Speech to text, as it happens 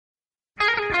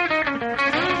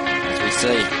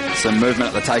see some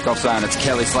movement at the takeoff zone. It's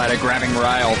Kelly Slater grabbing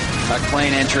rail. A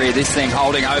clean entry. This thing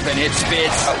holding open. It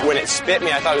spits. When it spit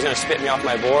me, I thought it was going to spit me off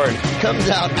my board. Comes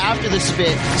out after the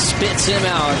spit, spits him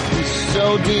out. He's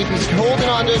so deep. He's holding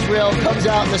onto his rail. Comes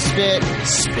out in the spit.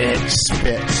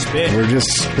 Spit. We're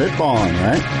just spitballing,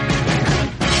 right?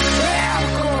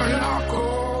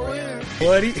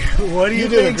 What do you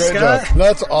think, did a great Scott? job.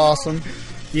 That's awesome.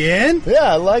 You in?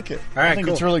 Yeah, I like it. All right, I think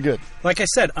cool. it's really good. Like I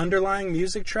said, underlying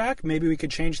music track, maybe we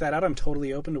could change that out. I'm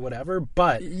totally open to whatever,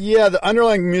 but... Yeah, the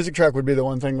underlying music track would be the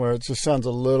one thing where it just sounds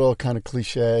a little kind of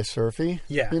cliche, surfy.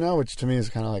 Yeah. You know, which to me is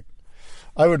kind of like...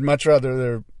 I would much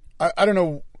rather... I don't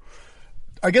know...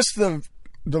 I guess the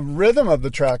rhythm of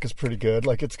the track is pretty good.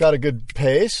 Like, it's got a good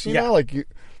pace, you know? Like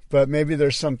but maybe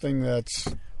there's something that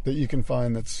you can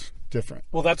find that's different.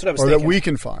 Well, that's what I was thinking. Or that we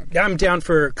can find. Yeah, I'm down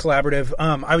for collaborative.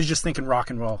 I was just thinking rock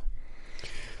and roll.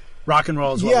 Rock and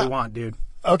roll is what we want, dude.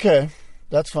 Okay,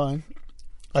 that's fine.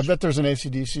 I bet there's an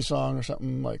AC/DC song or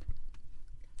something like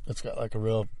that's got like a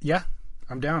real... Yeah,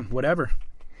 I'm down. Whatever.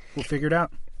 We'll figure it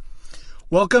out.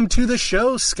 Welcome to the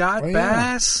show, Scott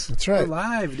Bass. That's right. We're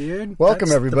live, dude. Welcome,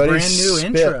 That's everybody. The brand new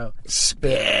intro.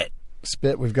 Spit.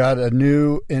 We've got a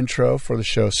new intro for the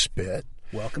show, Spit.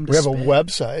 Welcome to We have Spit. a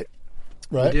website,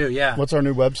 right? We do, yeah. What's our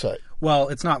new website? Well,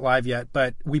 it's not live yet,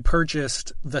 but we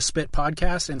purchased the Spit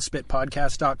Podcast and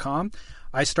spitpodcast.com.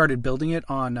 I started building it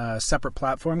on a separate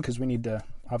platform because we need to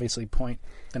obviously point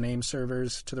the name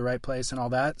servers to the right place and all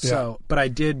that. Yeah. So, but I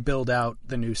did build out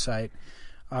the new site.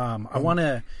 I want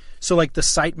to... So, like, the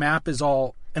site map is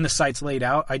all... And the site's laid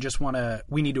out. I just want to...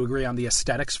 We need to agree on the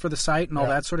aesthetics for the site and all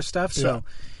that sort of stuff. So,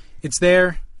 it's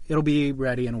there. It'll be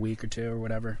ready in a week or two or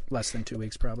whatever. Less than 2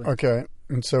 weeks, probably. Okay.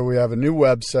 And so we have a new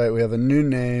website. We have a new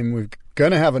name. We're going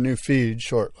to have a new feed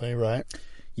shortly, right?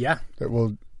 Yeah. That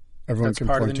everyone That's can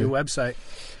part of point the new to. website.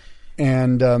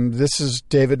 And this is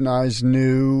David and I's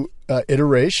new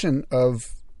iteration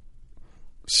of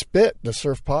Spit, the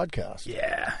surf podcast.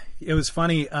 Yeah. It was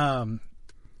funny.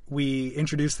 We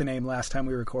introduced the name last time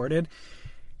we recorded,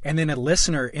 and then a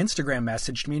listener Instagram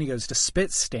messaged me and he goes, "Does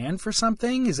Spit stand for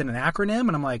something? Is it an acronym?"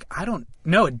 And I'm like, I don't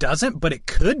know. It doesn't, but it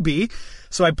could be.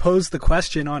 So I posed the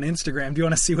question on Instagram. Do you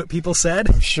want to see what people said?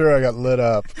 I'm sure I got lit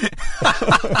up.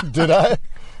 Did I?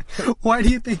 Why do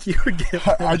you think you would get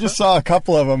lit I just saw a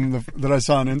couple of them that I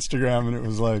saw on Instagram, and it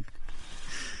was like,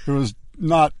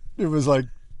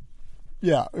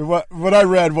 yeah, what I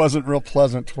read wasn't real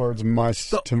pleasant towards me.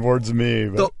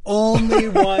 But. The only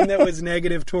one that was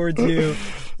negative towards you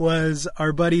was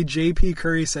our buddy JP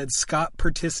Curry said Scott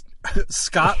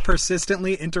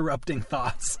persistently interrupting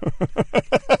thoughts.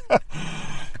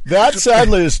 That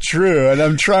sadly is true, and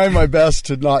I'm trying my best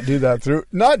to not do that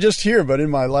not just here, but in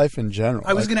my life in general.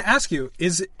 I was going to ask you,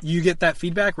 you get that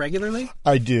feedback regularly?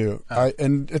 I do.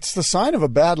 And it's the sign of a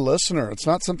bad listener. It's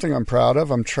not something I'm proud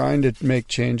of. I'm trying to make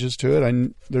changes to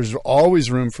it. There's always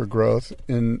room for growth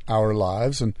in our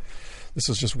lives, and this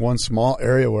is just one small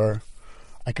area where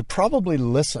I could probably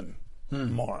listen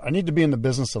more. I need to be in the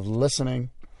business of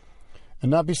listening and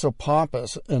not be so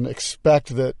pompous and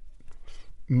expect that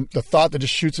the thought that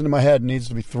just shoots into my head needs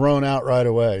to be thrown out right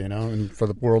away, and for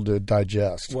the world to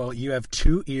digest. Well, you have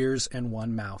 2 ears and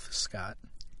 1 mouth, Scott.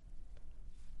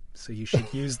 So you should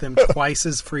use them twice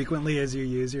as frequently as you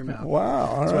use your mouth.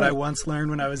 Wow. That's what I once learned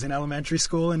when I was in elementary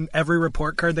school, and every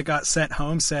report card that got sent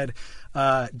home said,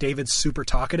 David's super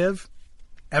talkative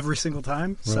every single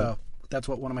time. Right. So that's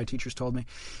what one of my teachers told me.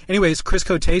 Anyways, Chris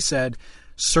Cote said,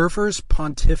 surfers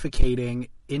pontificating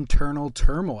internal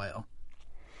turmoil.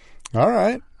 All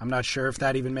right. I'm not sure if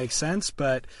that even makes sense,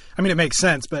 but it makes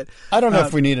sense. But I don't know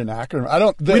if we need an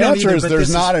acronym. The answer is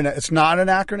there's not it's not an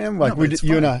acronym. Like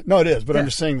you and I. No, it is. But I'm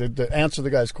just saying that to answer the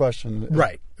guy's question,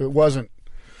 right? It wasn't.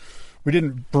 We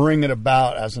didn't bring it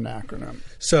about as an acronym.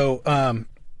 So,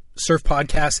 surf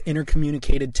podcast,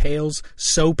 intercommunicated tales,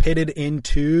 so pitted in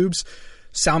tubes.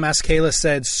 Sal Mascala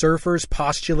said surfers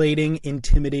postulating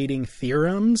intimidating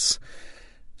theorems.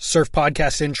 Surf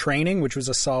podcast in training, which was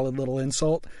a solid little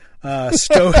insult.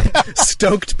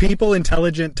 Stoked people,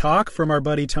 intelligent talk from our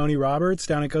buddy Tony Roberts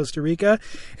down in Costa Rica.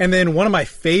 And then one of my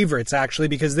favorites, actually,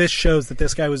 because this shows that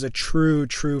this guy was a true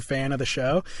fan of the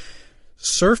show.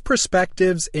 Surf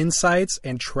perspectives, insights,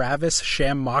 and Travis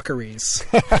Sham mockeries.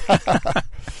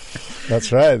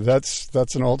 That's right.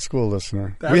 That's an old school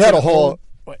listener. We had a whole...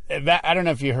 I don't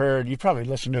know if you heard. You probably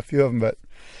listened to a few of them, but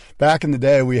back in the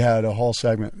day, we had a whole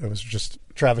segment that was just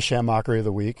Travis Sham Mockery of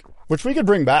the Week. which we could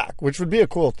bring back, which would be a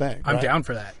cool thing. I'm right? down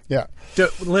for that. Yeah.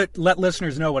 Let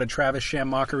listeners know what a Travis Sham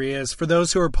mockery is. For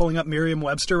those who are pulling up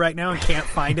Merriam-Webster right now and can't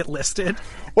find it listed.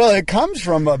 Well, it comes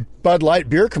from a Bud Light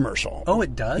beer commercial. Oh,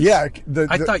 it does? Yeah.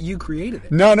 I thought you created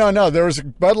it. No. There was a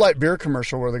Bud Light beer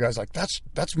commercial where the guy's like,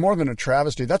 that's more than a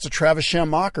travesty. That's a Travis Sham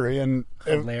mockery. And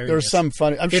there's some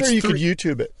funny. I'm sure you could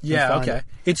YouTube it. Yeah, okay.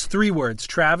 It's 3 words.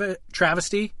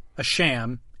 Travesty, a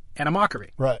sham, and a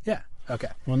mockery. Right. Yeah, okay.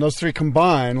 When those 3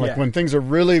 combine, like when things are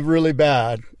really, really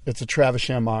bad, it's a Travis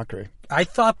Sham mockery. I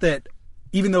thought that,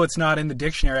 even though it's not in the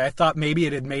dictionary, I thought maybe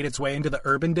it had made its way into the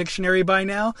Urban Dictionary by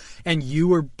now, and you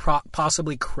were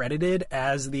possibly credited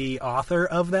as the author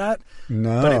of that.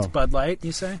 No. But it's Bud Light,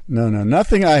 you say? No.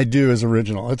 Nothing I do is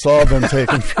original. It's all been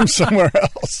taken from somewhere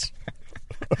else.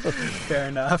 Fair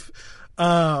enough.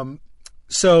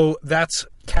 So that's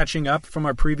catching up from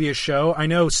our previous show. I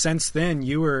know since then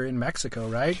you were in Mexico,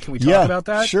 right? Can we talk about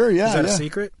that? Sure, yeah. Is that a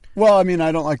secret? Well, I mean,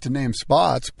 I don't like to name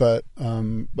spots, but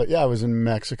yeah, I was in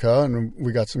Mexico and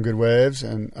we got some good waves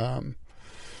and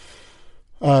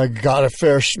got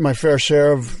my fair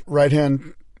share of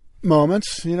right-hand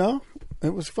moments. You know,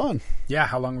 it was fun. Yeah,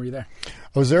 how long were you there?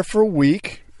 I was there for a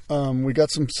week. We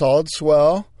got some solid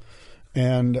swell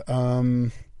and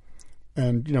you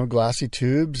know, glassy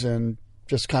tubes and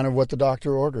just kind of what the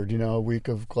doctor ordered. You know, a week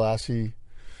of glassy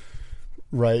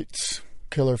rights.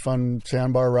 Killer fun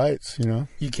sandbar rights, you know.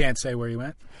 You can't say where you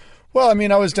went? Well, I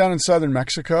mean, I was down in southern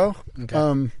Mexico,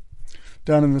 Okay.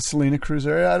 down in the Salina Cruz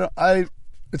area.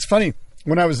 It's funny,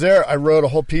 when I was there, I wrote a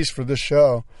whole piece for this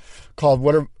show called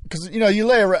because, you know,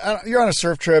 you're on a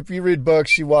surf trip, you read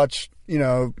books, you watch, you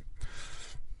know,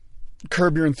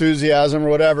 Curb Your Enthusiasm or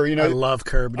whatever, you know. I love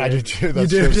Curb. I do too. That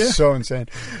show's so insane.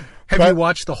 Have you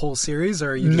watched the whole series,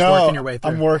 or are you just working your way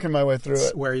through? I'm working my way through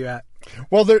it. Where are you at?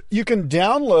 Well, you can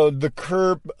download the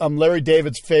Curb, Larry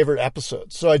David's favorite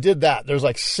episodes. So I did that. There's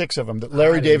like 6 of them that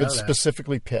Larry David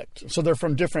specifically picked. So they're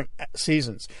from different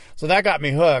seasons. So that got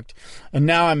me hooked. And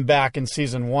now I'm back in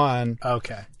season 1.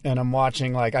 Okay. And I'm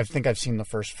watching, like, I think I've seen the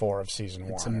first 4 of season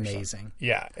 1. It's amazing.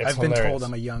 Yeah, I've been told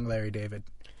I'm a young Larry David.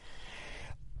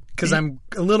 Because I'm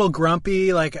a little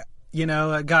grumpy, like, you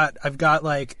know,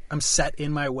 I'm set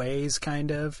in my ways,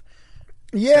 kind of.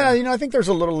 Yeah, you know, I think there's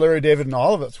a little Larry David in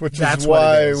all of us, which is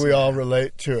why we all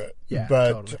relate to it. Yeah,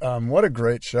 but totally. What a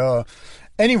great show.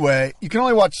 Anyway, you can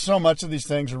only watch so much of these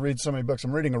things or read so many books.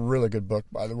 I'm reading a really good book,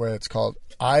 by the way. It's called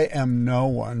I Am No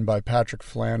One by Patrick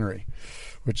Flannery,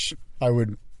 which I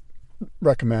would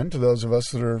recommend to those of us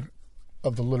that are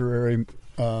of the literary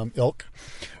ilk.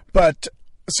 But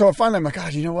so finally I'm like,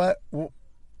 God, you know what? Well,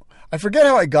 I forget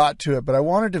how I got to it, but I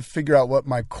wanted to figure out what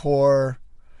my core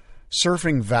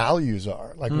surfing values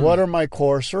are. Like, what are my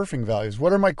core surfing values?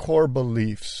 What are my core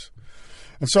beliefs?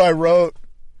 And so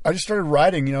I just started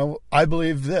writing, you know, I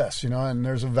believe this, you know, and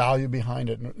there's a value behind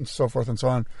it and so forth and so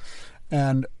on.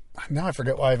 And now I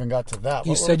forget why I even got to that.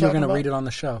 You said you were going to read it on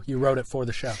the show. You wrote it for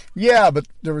the show. Yeah, but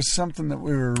there was something that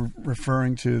we were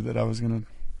referring to that I was going to...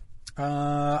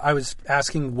 I was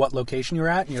asking what location you were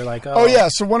at, and you're like, oh, yeah.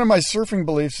 So one of my surfing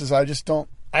beliefs is I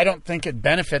don't think it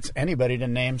benefits anybody to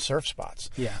name surf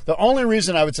spots. Yeah. The only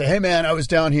reason I would say, hey, man, I was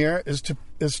down here is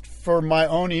for my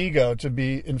own ego to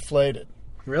be inflated.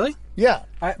 Really? Yeah.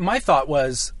 My thought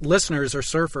was listeners are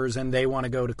surfers, and they want to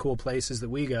go to cool places that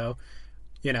we go,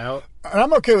 you know. And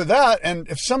I'm okay with that. And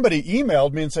if somebody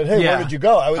emailed me and said, hey, where did you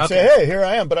go? I would say, hey, here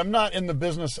I am. But I'm not in the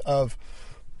business of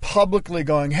publicly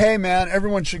going, hey, man,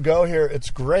 everyone should go here.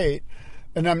 It's great.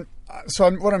 And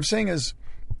what I'm saying is,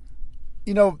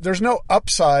 you know, there's no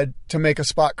upside to make a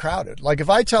spot crowded. Like if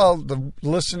I tell the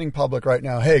listening public right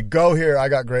now, hey, go here, I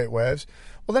got great waves,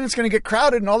 well, then it's going to get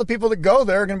crowded and all the people that go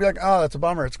there are going to be like, oh, that's a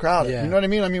bummer, it's crowded. Yeah. You know what I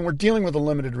mean? I mean, we're dealing with a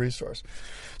limited resource.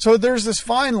 So there's this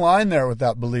fine line there with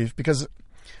that belief because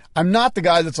I'm not the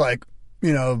guy that's like,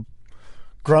 you know,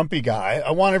 grumpy guy.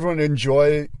 I want everyone to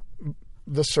enjoy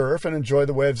the surf and enjoy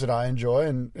the waves that I enjoy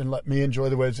and let me enjoy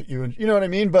the waves that you enjoy. You know what I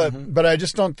mean? But I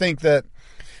just don't think that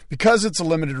because it's a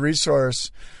limited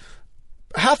resource,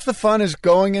 half the fun is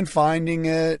going and finding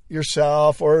it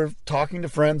yourself or talking to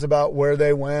friends about where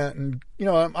they went. And, you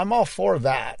know, I'm all for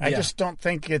that. Yeah. I just don't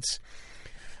think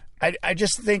I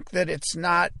just think that it's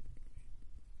not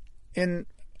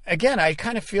again, I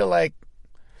kind of feel like,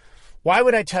 why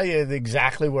would I tell you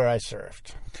exactly where I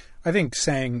surfed? I think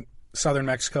saying southern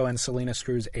Mexico and Salinas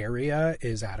Cruz area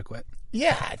is adequate.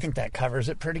 Yeah, I think that covers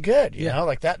it pretty good. You know,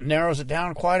 like that narrows it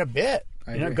down quite a bit.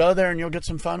 You know, go there and you'll get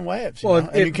some fun waves. And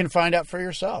you can find out for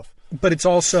yourself. But it's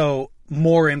also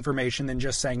more information than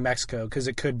just saying Mexico, because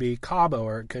it could be Cabo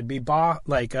or it could be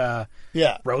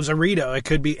Rosarito. It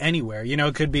could be anywhere. You know,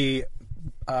 it could be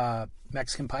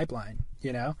Mexican Pipeline.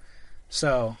 You know,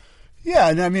 So, yeah,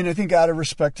 and I mean, I think out of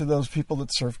respect to those people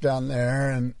that surf down there,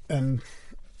 and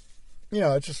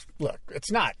it's just, look,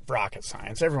 it's not rocket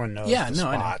science. Everyone knows the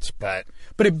spots, but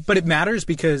it matters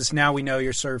because now we know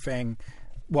you're surfing.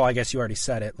 Well, I guess you already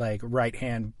said it, like right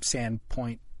hand sand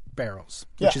point barrels,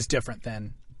 which is different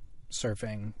than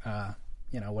surfing.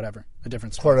 Whatever, a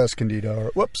different spot. Port Escondido,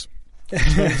 or whoops,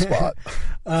 spot.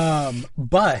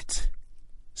 But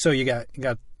so you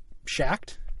got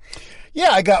shacked.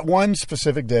 Yeah, I got one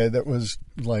specific day that was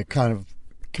like kind of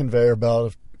conveyor belt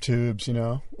of tubes,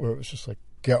 where it was just like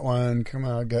get one, come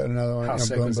out, get another one. How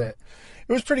sick was it?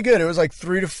 It was pretty good. It was like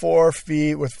 3 to 4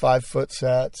 feet with 5-foot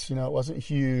sets. It wasn't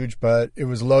huge, but it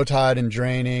was low tide and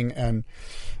draining, and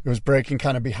it was breaking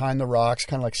kind of behind the rocks,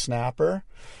 kind of like snapper.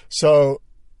 So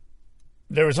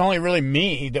there was only really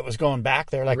me that was going back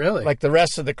there. Like, really? Like the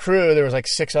rest of the crew, there was like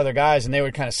 6 other guys, and they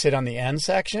would kind of sit on the end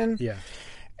section. Yeah.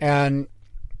 And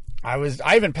I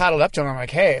even paddled up to them. I'm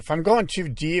like, hey, if I'm going too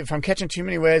deep, if I'm catching too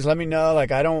many waves, let me know.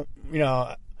 Like, I don't,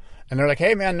 And they're like,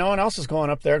 hey, man, no one else is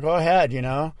going up there. Go ahead,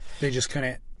 They just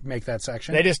couldn't make that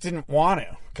section? They just didn't want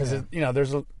to because,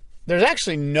 there's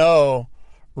actually no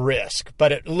risk,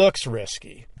 but it looks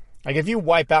risky. Like, if you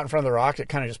wipe out in front of the rocks, it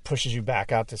kind of just pushes you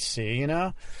back out to sea,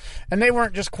 And they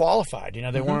weren't just qualified,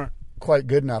 They weren't quite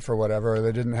good enough or whatever. Or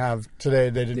they didn't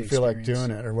feel like doing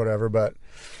it or whatever. But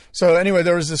so anyway,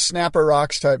 there was this snapper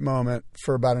rocks type moment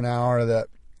for about an hour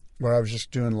where I was just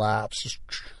doing laps, just,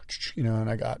 and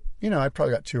I got, I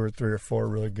probably got 2 or 3 or 4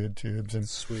 really good tubes and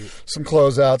sweet, some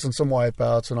closeouts and some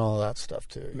wipeouts and all of that stuff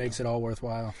too. Makes it all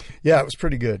worthwhile. Yeah, it was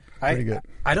pretty good. Pretty good.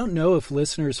 I don't know if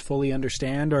listeners fully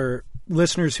understand, or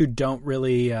listeners who don't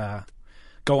really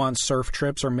go on surf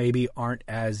trips or maybe aren't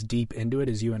as deep into it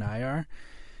as you and I are,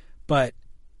 but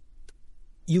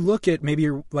you look at, maybe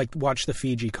you're like, watch the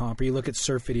Fiji comp, or you look at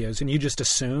surf videos and you just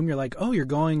assume, you're like, oh, you're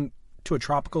going to a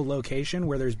tropical location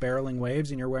where there's barreling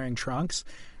waves and you're wearing trunks.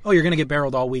 Oh, you're going to get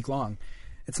barreled all week long.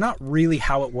 It's not really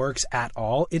how it works at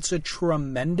all. It's a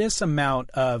tremendous amount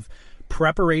of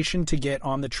preparation to get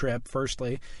on the trip,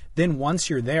 firstly. Then once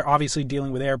you're there, obviously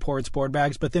dealing with airports, board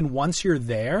bags, but then once you're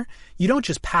there, you don't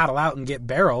just paddle out and get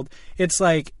barreled. It's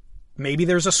like, maybe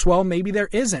there's a swell, maybe there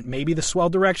isn't. Maybe the swell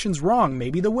direction's wrong.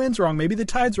 Maybe the wind's wrong. Maybe the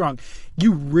tide's wrong.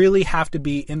 You really have to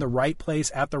be in the right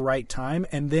place at the right time.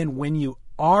 And then when you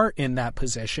are in that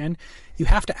position, you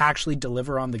have to actually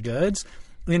deliver on the goods.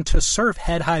 And to surf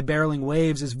head-high barreling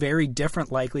waves is very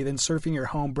different likely than surfing your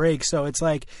home break. So it's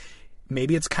like,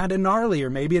 maybe it's kind of gnarly, or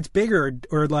maybe it's bigger,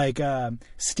 or like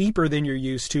steeper than you're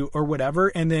used to, or whatever.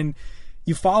 And then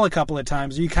you fall a couple of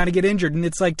times, or you kind of get injured. And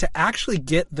it's like, to actually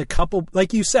get the couple,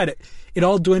 like you said, it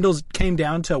all came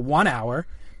down to 1 hour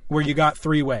where you got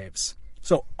 3 waves.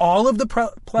 So all of the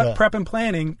prep and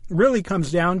planning really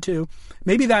comes down to,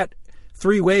 maybe that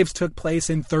 3 waves took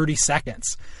place in 30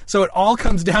 seconds. So it all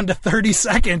comes down to 30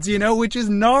 seconds, which is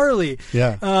gnarly.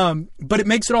 Yeah. But it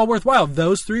makes it all worthwhile.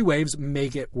 Those 3 waves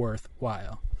make it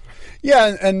worthwhile.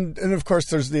 Yeah. And of course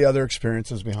there's the other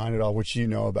experiences behind it all, which you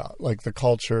know about, like the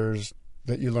cultures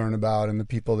that you learn about and the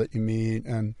people that you meet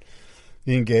and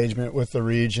the engagement with the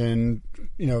region,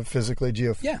 physically,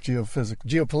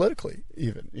 geopolitically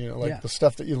even, the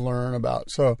stuff that you learn about.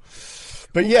 So,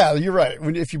 but yeah, you're right.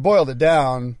 If you boiled it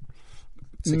down,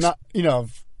 not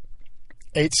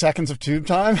 8 seconds of tube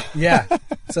time. Yeah,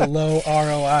 it's a low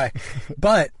ROI.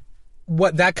 But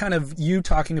what that kind of, you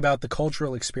talking about the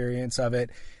cultural experience of it,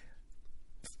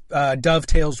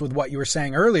 dovetails with what you were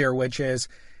saying earlier, which is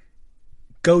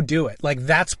go do it. Like,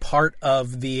 that's part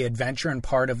of the adventure and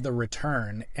part of the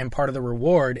return and part of the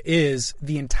reward is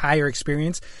the entire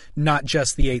experience, not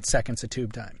just the 8 seconds of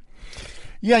tube time.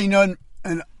 Yeah,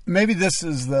 and maybe this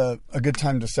is a good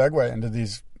time to segue into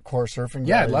these core surfing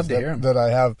I'd love to hear them. That I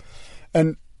have.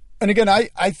 And again, I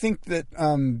think that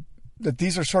that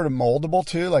these are sort of moldable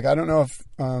too. Like, I don't know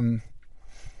if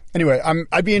anyway,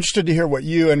 I'd be interested to hear what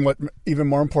you and what, even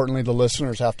more importantly, the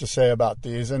listeners have to say about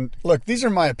these. And look, these are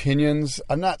my opinions.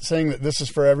 I'm not saying that this is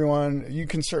for everyone. You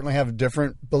can certainly have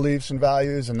different beliefs and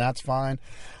values, and that's fine.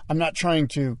 I'm not trying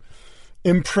to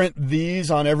imprint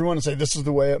these on everyone and say this is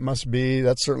the way it must be.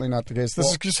 That's certainly not the case. This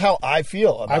is just how I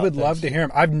feel about I would love to hear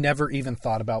them. I've never even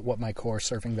thought about what my core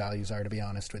surfing values are, to be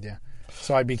honest with you.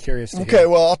 So I'd be curious to hear. Okay,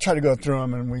 well, I'll try to go through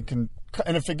them, and we can.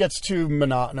 And if it gets too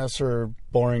monotonous or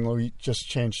boring, we'll just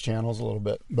change channels a little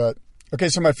bit. But okay,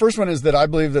 so my first one is that I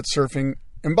believe that surfing.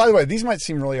 And by the way, these might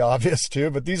seem really obvious too,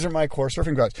 but these are my core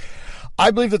surfing values.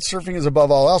 I believe that surfing is above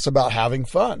all else about having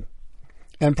fun.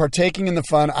 And partaking in the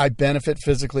fun, I benefit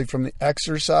physically from the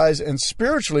exercise and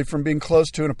spiritually from being close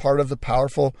to and a part of the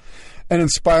powerful and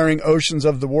inspiring oceans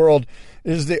of the world.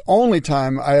 It is the only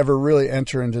time I ever really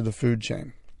enter into the food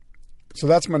chain. So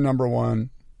that's my number one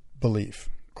belief,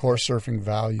 core surfing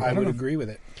value. I would agree with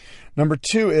it. Number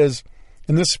two is,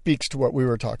 and this speaks to what we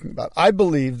were talking about, I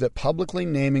believe that publicly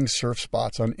naming surf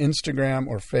spots on Instagram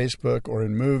or Facebook or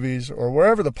in movies or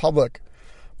wherever the public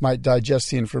might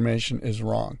digest the information is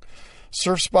wrong.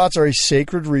 Surf spots are a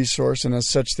sacred resource, and as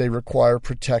such, they require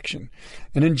protection.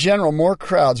 And in general, more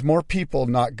crowds, more people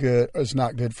is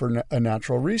not good for a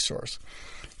natural resource.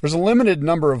 There's a limited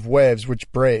number of waves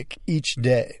which break each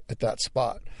day at that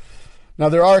spot. Now,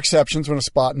 there are exceptions when a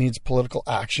spot needs political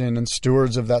action, and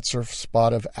stewards of that surf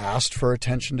spot have asked for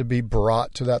attention to be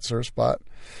brought to that surf spot.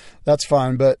 That's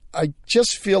fine, but I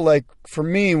just feel like, for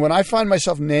me, when I find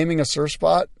myself naming a surf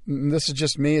spot, and this is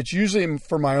just me, it's usually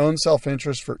for my own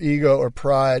self-interest, for ego or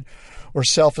pride or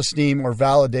self-esteem or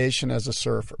validation as a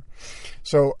surfer.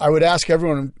 So I would ask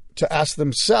everyone to ask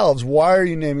themselves, why are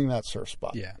you naming that surf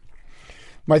spot? Yeah.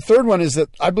 My third one is that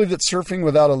I believe that surfing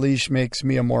without a leash makes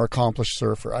me a more accomplished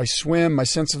surfer. I swim, my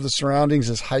sense of the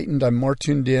surroundings is heightened, I'm more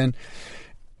tuned in.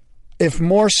 If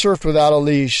more surfed without a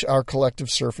leash, our collective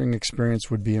surfing experience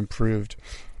would be improved.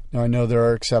 Now, I know there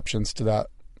are exceptions to that,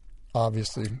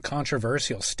 obviously.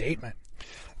 Controversial statement.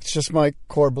 It's just my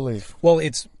core belief. Well,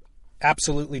 it's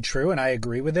absolutely true, and I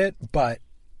agree with it, but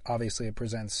obviously it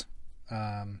presents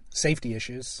safety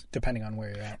issues depending on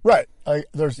where you're at. Right.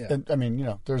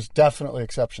 There's definitely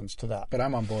exceptions to that. But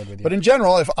I'm on board with you. But in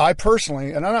general, if I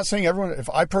personally, and I'm not saying everyone, if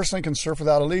I personally can surf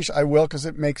without a leash, I will, because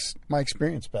it makes my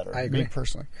experience better. I agree. Me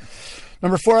personally.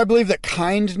 Number 4, I believe that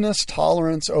kindness,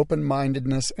 tolerance,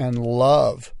 open-mindedness, and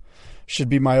love should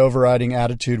be my overriding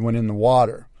attitude when in the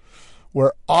water.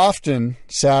 Where often,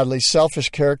 sadly,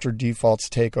 selfish character defaults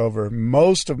take over,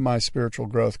 most of my spiritual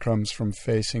growth comes from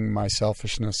facing my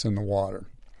selfishness in the water.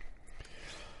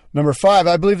 Number 5,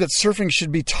 I believe that surfing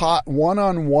should be taught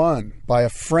one-on-one by a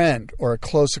friend or a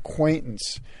close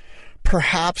acquaintance,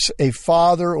 perhaps a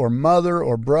father or mother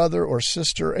or brother or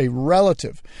sister, a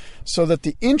relative, so that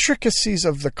the intricacies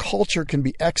of the culture can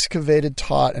be excavated,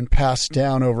 taught, and passed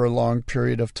down over a long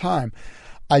period of time.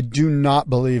 I do not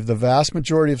believe the vast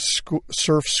majority of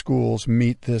surf schools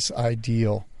meet this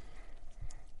ideal.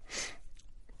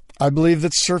 I believe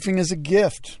that surfing is a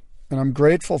gift, and I'm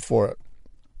grateful for it.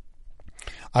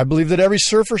 I believe that every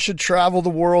surfer should travel the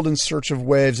world in search of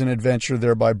waves and adventure,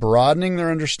 thereby broadening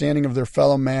their understanding of their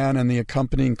fellow man and the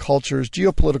accompanying cultures,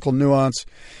 geopolitical nuance,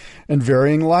 and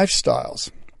varying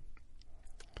lifestyles.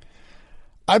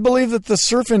 I believe that the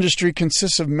surf industry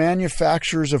consists of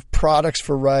manufacturers of products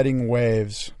for riding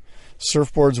waves.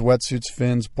 Surfboards, wetsuits,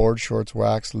 fins, board shorts,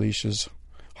 wax, leashes,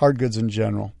 hard goods in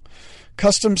general.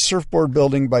 Custom surfboard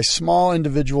building by small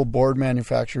individual board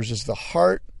manufacturers is the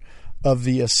heart of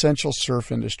the essential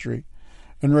surf industry.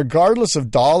 And regardless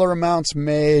of dollar amounts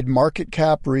made, market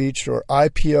cap reached, or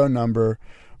IPO number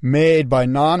made by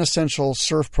non-essential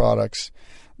surf products,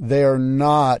 they are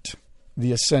not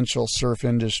the essential surf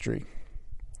industry.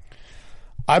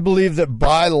 I believe that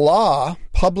by law,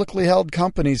 publicly held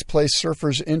companies place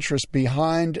surfers' interests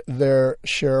behind their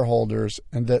shareholders,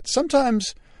 and that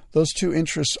sometimes those two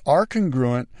interests are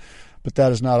congruent, but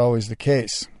that is not always the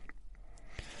case.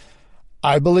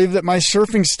 I believe that my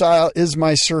surfing style is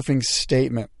my surfing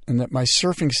statement, and that my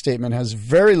surfing statement has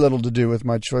very little to do with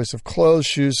my choice of clothes,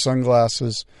 shoes,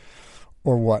 sunglasses,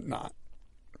 or whatnot.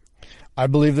 I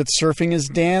believe that surfing is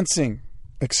dancing,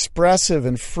 expressive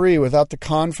and free without the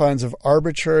confines of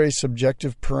arbitrary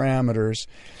subjective parameters,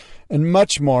 and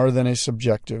much more than a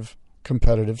subjective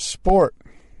competitive sport.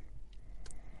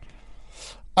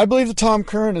 I believe that Tom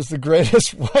Curren is the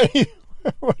greatest way.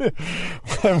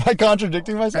 Am I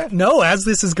contradicting myself? No, as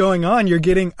this is going on, you're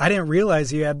getting, I didn't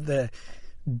realize you had the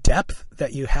depth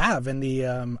that you have and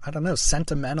the,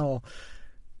 sentimental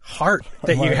heart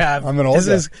that you have. I'm an old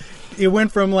guy. It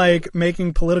went from like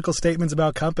making political statements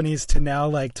about companies to now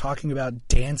like talking about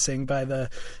dancing by the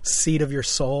seat of your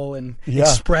soul and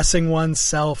expressing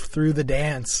oneself through the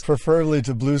dance. Preferably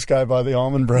to Blue Sky by the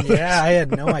Allman Brothers. Yeah, I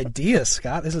had no idea,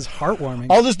 Scott. This is heartwarming.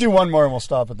 I'll just do one more and we'll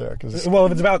stop it there. Well,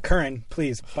 if it's about Curren,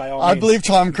 please, by all means. I believe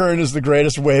Tom Curren is the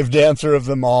greatest wave dancer of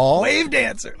them all. Wave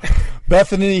dancer!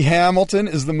 Bethany Hamilton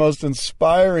is the most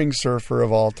inspiring surfer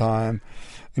of all time.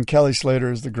 And Kelly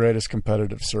Slater is the greatest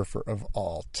competitive surfer of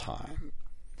all time.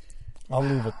 I'll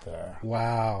leave it there.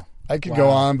 Wow. I could go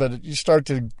on, but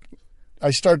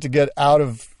I start to get out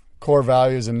of core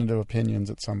values and into opinions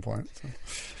at some point. So.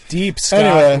 Deep, Scott.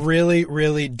 Anyway, really,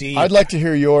 really deep. I'd like to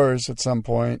hear yours at some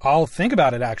point. I'll think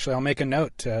about it, actually. I'll make a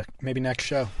note to maybe next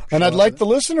show. And I'd like the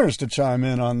listeners to chime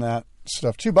in on that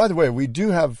stuff, too. By the way, we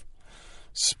do have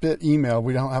Spit email.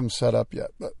 We don't have them set up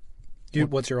yet. But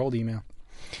Dude, what's your old email?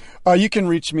 You can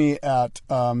reach me at,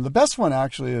 the best one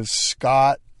actually is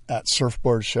Scott at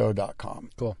surfboardshow.com.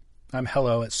 Cool. I'm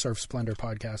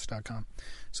hello@surfsplendorpodcast.com.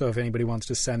 So if anybody wants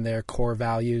to send their core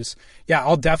values, yeah,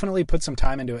 I'll definitely put some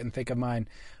time into it and think of mine.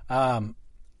 I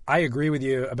agree with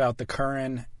you about the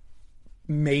Curran,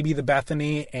 maybe the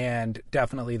Bethany, and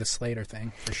definitely the Slater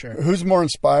thing for sure. Who's more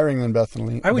inspiring than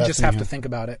Bethany? I would just have to think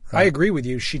about it. Right. I agree with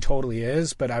you. She totally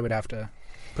is, but I would have to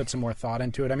put some more thought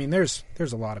into it. I mean, there's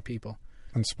a lot of people.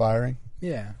 Inspiring?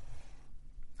 Yeah.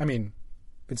 I mean,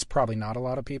 it's probably not a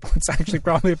lot of people. It's actually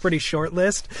probably a pretty short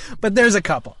list, but there's a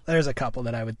couple. There's a couple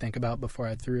that I would think about before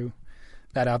I threw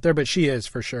that out there, but she is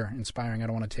for sure inspiring. I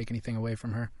don't want to take anything away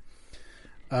from her.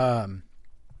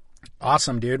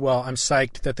 Awesome, dude. Well, I'm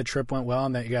psyched that the trip went well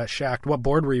and that you got shacked. What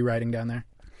board were you riding down there?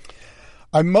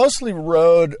 I mostly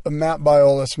rode, Matt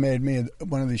Biolis made me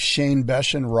one of these Shane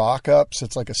Beshan rock ups.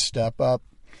 It's like a step up.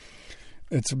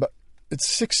 It's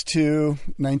 6'2",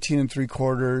 19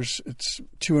 3/4. It's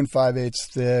 2 5/8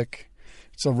 thick.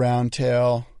 It's a round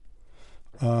tail.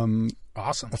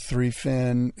 Awesome. A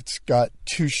 3-fin. It's got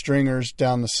 2 stringers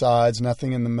down the sides,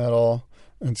 nothing in the middle.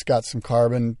 And it's got some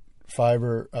carbon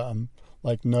fiber,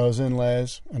 like nose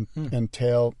inlays and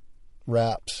tail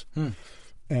wraps.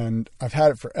 And I've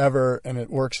had it forever, and it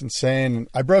works insane.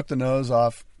 I broke the nose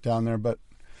off down there, but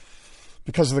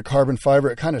because of the carbon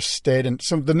fiber, it kind of stayed in.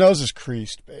 So the nose is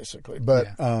creased, basically. But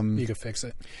you could fix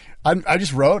it. I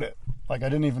just rode it. Like, I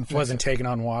didn't even fix Wasn't taking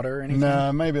on water or anything?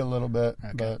 No, maybe a little bit,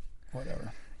 but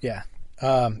whatever. Yeah.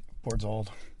 Board's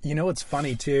old. You know what's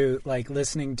funny, too? Like,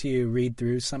 listening to you read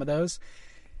through some of those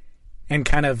and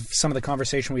kind of some of the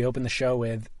conversation we opened the show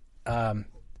with, the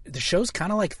show's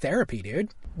kind of like therapy, dude.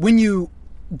 When you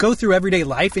go through everyday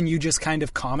life and you just kind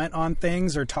of comment on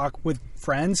things or talk with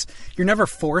friends, you're never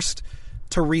forced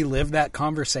to relive that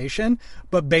conversation.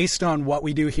 But based on what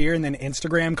we do here and then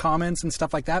Instagram comments and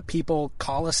stuff like that, people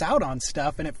call us out on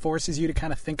stuff and it forces you to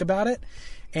kind of think about it.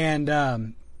 And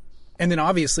then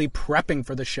obviously prepping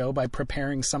for the show by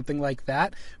preparing something like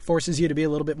that forces you to be a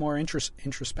little bit more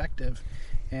introspective.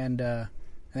 And I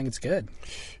think it's good.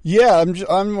 Yeah,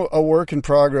 I'm a work in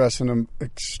progress, and I'm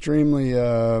extremely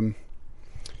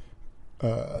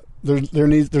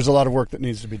there's a lot of work that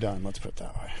needs to be done. Let's put it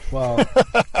that way. Well,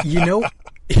 you know,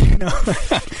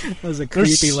 that was a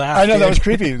creepy laugh. I know, dude. that was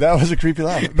creepy. That was a creepy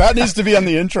laugh. That needs to be on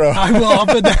the intro. I will. I'll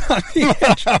put that on the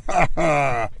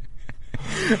intro.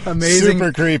 Amazing.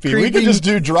 Super creepy. We could just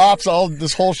do drops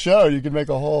this whole show. You could make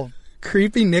a whole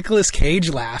creepy Nicolas Cage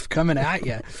laugh coming at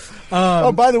you.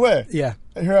 Oh, by the way, yeah.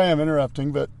 Here I am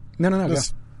interrupting, but no.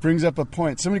 This brings up a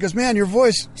point. Somebody goes, "Man, your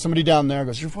voice." Somebody down there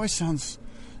goes, "Your voice sounds."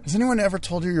 Has anyone ever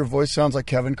told you your voice sounds like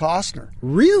Kevin Costner?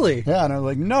 Really? Yeah, and I'm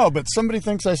like, no, but somebody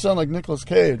thinks I sound like Nicolas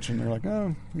Cage, and they're like,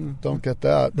 oh, don't get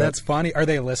that. That's funny. Are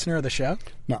they a listener of the show?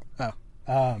 No. Oh.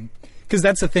 Because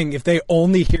that's the thing. If they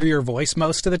only hear your voice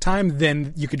most of the time,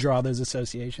 then you could draw those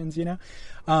associations, you know?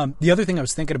 The other thing I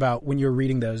was thinking about when you were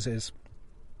reading those is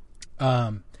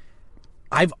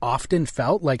I've often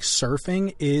felt like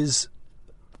surfing is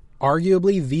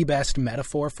arguably the best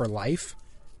metaphor for life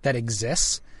that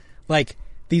exists. Like,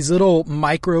 these little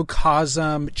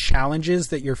microcosm challenges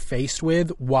that you're faced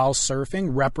with while surfing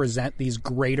represent these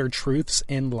greater truths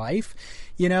in life,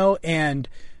 you know? And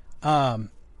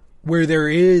where there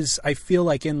is, I feel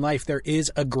like in life, there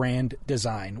is a grand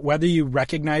design. Whether you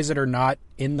recognize it or not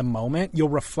in the moment, you'll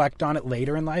reflect on it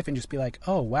later in life and just be like,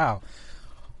 oh, wow.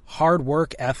 Hard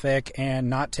work ethic and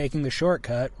not taking the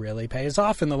shortcut really pays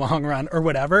off in the long run or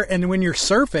whatever. And when you're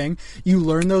surfing, you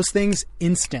learn those things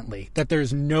instantly, that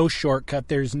there's no shortcut.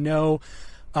 There's no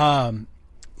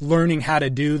learning how to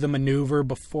do the maneuver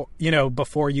before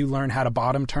you learn how to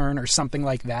bottom turn or something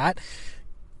like that.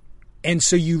 And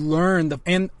so you learn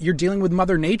and you're dealing with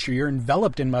Mother Nature. You're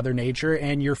enveloped in Mother Nature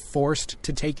and you're forced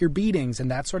to take your beatings and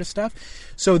that sort of stuff.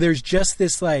 So there's just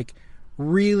this like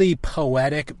really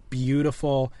poetic,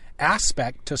 beautiful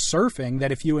aspect to surfing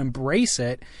that if you embrace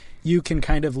it, you can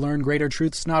kind of learn greater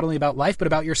truths, not only about life, but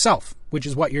about yourself, which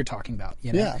is what you're talking about.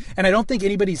 You know? Yeah. And I don't think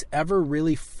anybody's ever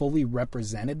really fully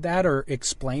represented that or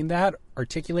explained that,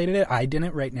 articulated it. I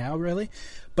didn't right now, really.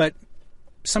 But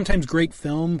sometimes great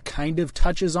film kind of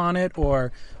touches on it,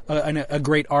 or a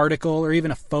great article or even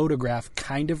a photograph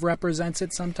kind of represents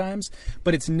it sometimes,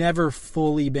 but it's never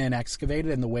fully been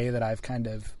excavated in the way that I've kind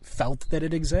of felt that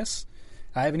it exists.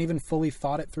 I haven't even fully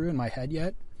thought it through in my head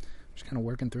yet. Just kind of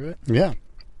working through it. Yeah.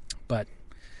 But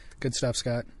good stuff,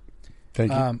 Scott.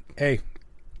 Thank you. Hey,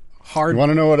 hard. You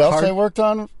want to know what else I worked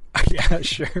on? Yeah,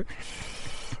 sure.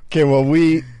 Okay, well,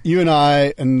 you and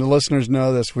I, and the listeners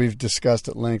know this, we've discussed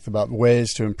at length about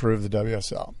ways to improve the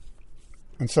WSL.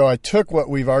 And so I took what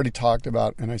we've already talked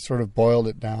about and I sort of boiled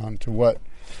it down to what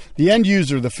The end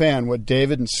user, the fan, what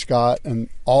David and Scott and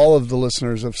all of the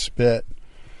listeners of Spit,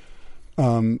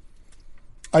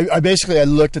 I basically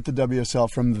looked at the WSL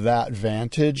from that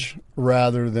vantage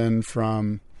rather than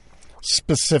from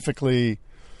specifically,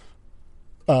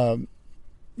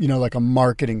 like a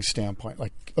marketing standpoint.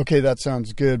 Like, okay, that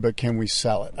sounds good, but can we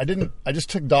sell it? I just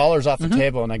took dollars off the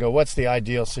table and I go, what's the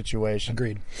ideal situation?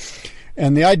 Agreed.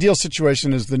 And the ideal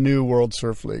situation is the new World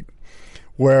Surf League,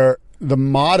 where the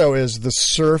motto is the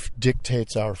surf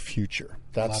dictates our future.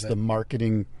 That's the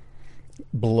marketing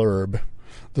blurb.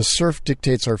 The surf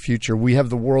dictates our future. We have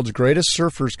the world's greatest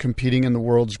surfers competing in the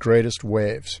world's greatest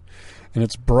waves. And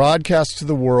it's broadcast to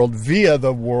the world via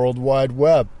the World Wide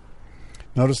Web.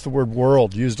 Notice the word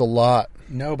world used a lot.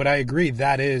 No, but I agree.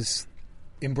 That is,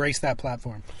 embrace that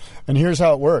platform. And here's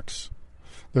how it works.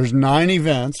 There's 9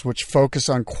 events which focus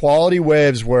on quality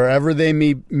waves wherever they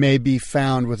may be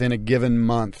found within a given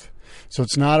month. So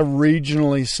it's not a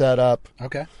regionally set up,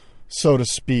 so to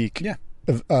speak,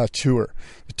 tour.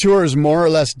 The tour is more or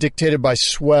less dictated by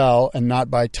swell and not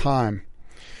by time.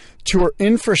 Tour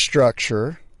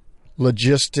infrastructure,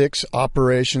 logistics,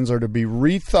 operations are to be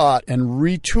rethought and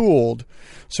retooled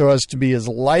so as to be as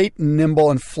light, nimble,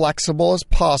 and flexible as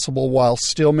possible while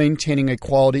still maintaining a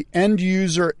quality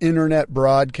end-user internet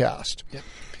broadcast. Yep.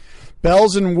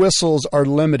 Bells and whistles are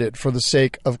limited for the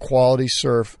sake of quality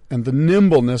surf and the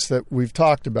nimbleness that we've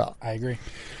talked about. I agree.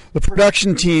 The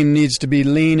production team needs to be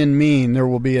lean and mean. There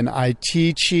will be an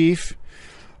IT chief,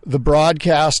 the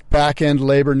broadcast back-end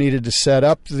labor needed to set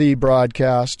up the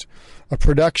broadcast, a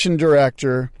production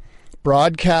director,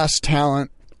 broadcast talent,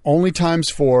 only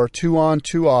times 4, 2 on,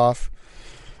 2 off,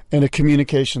 and a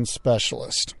communications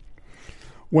specialist.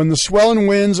 When the swell and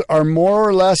winds are more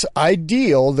or less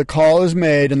ideal, the call is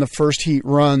made and the first heat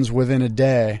runs within a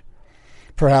day,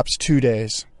 perhaps 2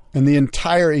 days. And the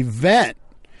entire event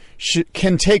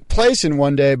can take place in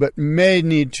 1 day, but may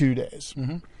need 2 days.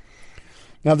 Mm-hmm.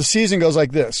 Now, the season goes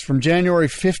like this. From January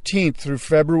 15th through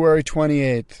February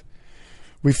 28th,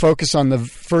 we focus on the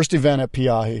first event at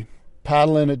Piahi,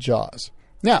 paddle in at Jaws.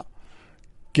 Now,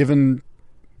 given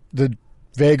the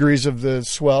vagaries of the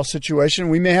swell situation,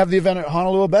 we may have the event at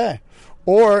Honolulu Bay.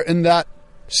 Or in that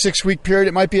 6-week period,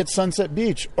 it might be at Sunset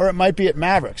Beach, or it might be at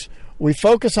Mavericks. We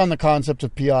focus on the concept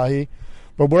of Piahi,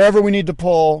 but wherever we need to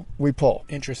pull, we pull.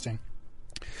 Interesting.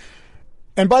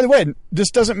 And by the way, this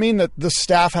doesn't mean that the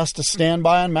staff has to stand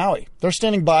by on Maui. They're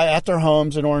standing by at their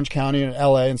homes in Orange County and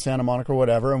LA and Santa Monica or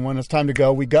whatever, and when it's time to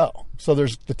go, we go. So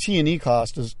there's the T&E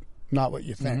cost is not what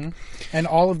you think. Mm-hmm. And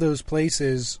all of those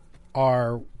places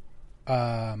are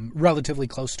relatively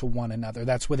close to one another.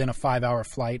 That's within a 5-hour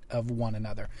flight of one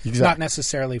another. Exactly. Not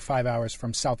necessarily 5 hours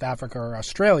from South Africa or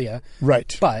Australia.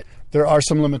 Right. But there are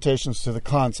some limitations to the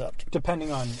concept.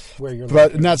 Depending on where you're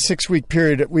But in that 6-week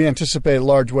period, we anticipate a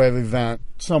large wave event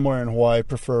somewhere in Hawaii,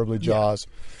 preferably Jaws.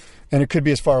 Yeah. And it could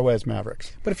be as far away as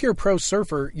Mavericks. But if you're a pro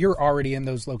surfer, you're already in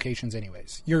those locations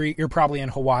anyways. You're probably in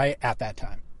Hawaii at that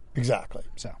time. Exactly.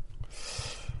 So,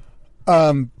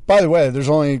 by the way, there's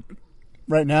only...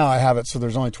 Right now I have it, so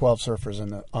there's only 12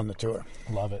 surfers on the tour.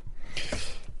 Love it.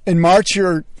 In March,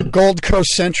 you're Gold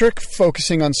Coast-centric,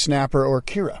 focusing on snapper or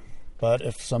Kira. But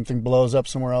if something blows up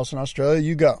somewhere else in Australia,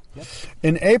 you go. Yep.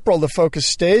 In April, the focus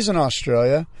stays in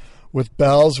Australia with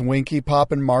Bells, Winky,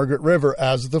 Pop, and Margaret River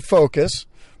as the focus.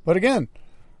 But again,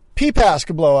 PPAS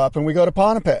could blow up and we go to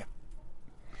Ponape.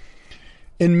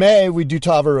 In May, we do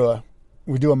Tavarua.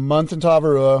 We do a month in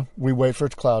Tavarua. We wait for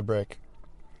its cloud break.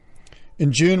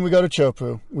 In June, we go to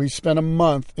Chopu. We spend a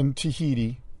month in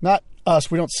Tahiti. Not us.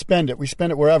 We don't spend it. We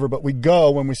spend it wherever, but we go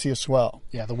when we see a swell.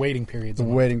 Yeah, the waiting period's a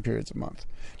month. The waiting period's a month.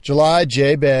 July,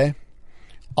 J Bay.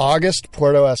 August,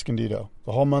 Puerto Escondido.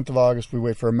 The whole month of August, we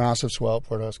wait for a massive swell at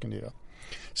Puerto Escondido.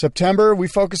 September, we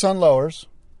focus on lowers.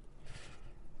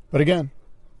 But again,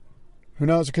 who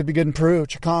knows? It could be good in Peru,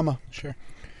 Chicama. Sure.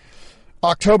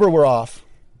 October, we're off.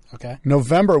 Okay.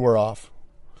 November, we're off.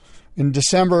 In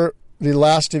December, the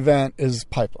last event is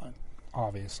Pipeline.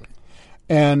 Obviously.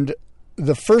 And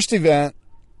the first event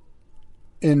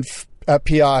at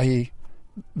Piahi,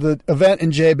 the event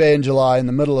in J-Bay in July in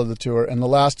the middle of the tour, and the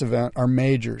last event are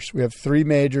majors. We have 3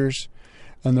 majors,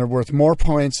 and they're worth more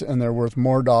points, and they're worth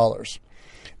more dollars.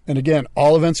 And again,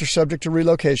 all events are subject to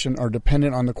relocation, are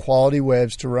dependent on the quality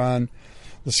waves to run.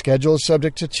 The schedule is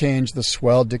subject to change. The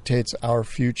swell dictates our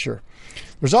future.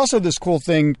 There's also this cool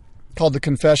thing called the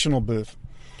confessional booth,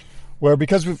 where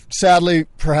because we've sadly,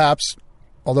 perhaps,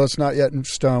 although it's not yet in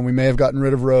stone, we may have gotten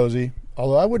rid of Rosie.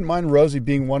 Although I wouldn't mind Rosie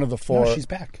being one of the 4. No, she's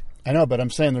back. I know, but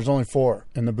I'm saying there's only 4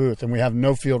 in the booth, and we have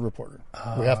no field reporter.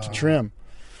 We have to trim.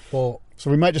 Well, So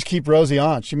we might just keep Rosie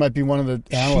on. She might be one of the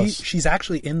analysts. she's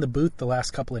actually in the booth the last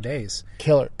couple of days.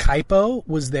 Killer. Kaipo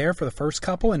was there for the first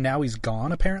couple, and now he's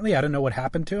gone, apparently. I don't know what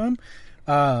happened to him.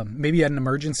 Maybe he had an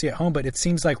emergency at home, but it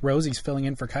seems like Rosie's filling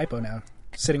in for Kaipo now,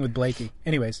 sitting with Blakey.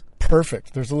 Anyways.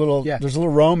 Perfect. There's a little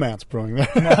romance brewing there.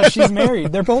 No, she's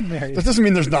married. They're both married. That doesn't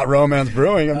mean there's not romance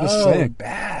brewing. I'm just saying.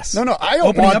 Bass. No, I don't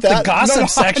Opening want up that. the gossip No,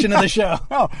 section of the show.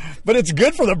 No, but it's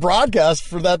good for the broadcast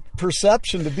for that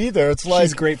perception to be there. It's like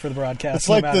She's great for the broadcast. It's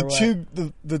no like matter the what.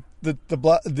 two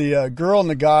the girl and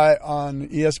the guy on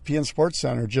ESPN Sports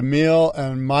Center, Jamil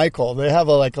and Michael. They have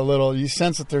a little. You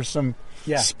sense that there's some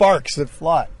sparks that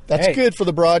fly. That's good for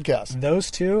the broadcast.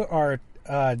 Those two are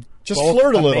just both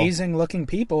flirt a little. amazing-looking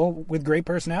people with great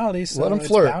personalities. So Let them it's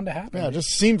flirt. bound to happen. Yeah, it just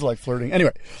seems like flirting.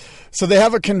 Anyway, so they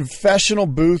have a confessional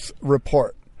booth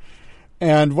report.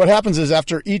 And what happens is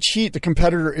after each heat, the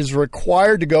competitor is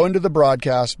required to go into the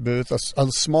broadcast booth, a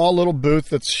small little booth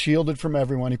that's shielded from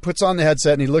everyone. He puts on the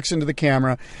headset and he looks into the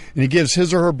camera and he gives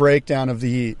his or her breakdown of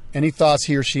the heat, any thoughts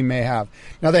he or she may have.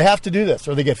 Now, they have to do this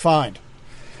or they get fined.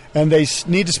 And they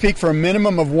need to speak for a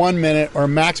minimum of 1 minute or a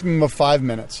maximum of 5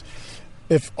 minutes.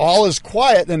 If all is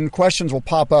quiet, then questions will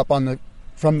pop up on the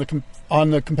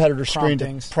competitor's screen.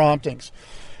 Promptings.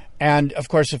 And, of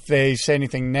course, if they say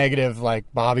anything negative, like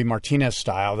Bobby Martinez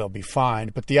style, they'll be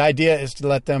fined. But the idea is to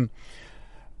let them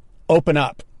open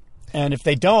up. And if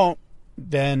they don't,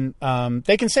 then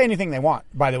they can say anything they want.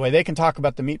 By the way, they can talk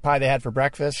about the meat pie they had for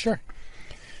breakfast. Sure.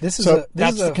 This is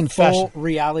that's a the confession. full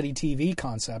reality TV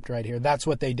concept right here. That's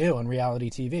what they do on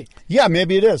reality TV. Yeah,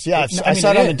 maybe it is. Yeah, I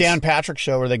saw it on the Dan Patrick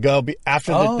Show where they go they go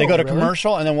to really?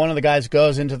 commercial, and then one of the guys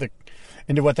goes into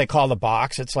what they call the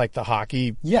box. It's like the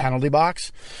hockey penalty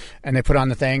box, and they put on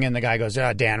the thing, and the guy goes,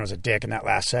 Dan was a dick in that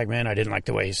last segment. I didn't like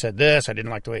the way he said this. I didn't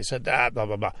like the way he said that. Blah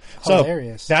blah blah.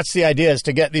 Hilarious. So that's the idea, is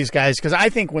to get these guys, because I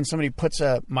think when somebody puts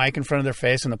a mic in front of their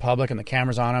face in the public and the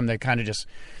camera's on them, they kind of just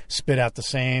spit out the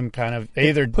same kind of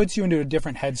It puts you into a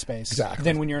different headspace Exactly.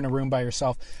 than when you're in a room by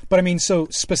yourself. But I mean, so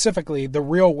specifically, The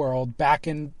Real World, back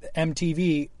in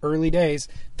MTV early days,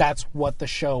 that's what the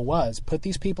show was. Put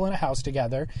these people in a house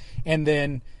together, and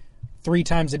then 3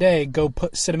 times a day,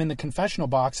 sit them in the confessional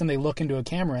box, and they look into a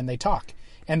camera and they talk.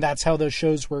 And that's how those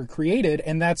shows were created,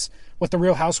 and that's what The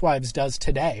Real Housewives does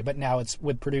today. But now it's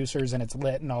with producers and it's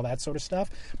lit and all that sort of stuff.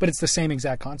 But it's the same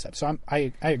exact concept. So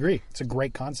I agree. It's a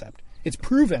great concept. It's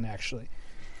proven, actually.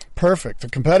 Perfect. The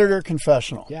competitor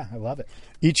confessional. Yeah, I love it.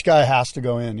 Each guy has to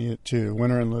go in, too,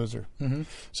 winner and loser. Mm-hmm.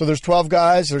 So there's 12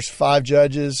 guys. There's 5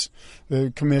 judges.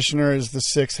 The commissioner is the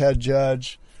 6th head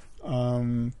judge.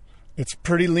 It's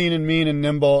pretty lean and mean and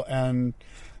nimble. And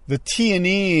the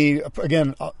T&E,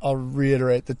 again, I'll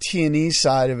reiterate, the T&E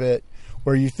side of it,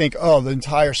 where you think, the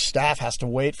entire staff has to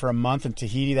wait for a month in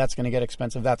Tahiti, that's going to get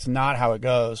expensive. That's not how it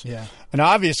goes. Yeah. And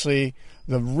obviously,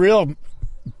 the real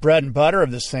bread and butter of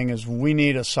this thing is we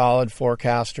need a solid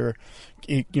forecaster.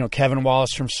 Kevin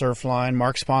Wallace from Surfline,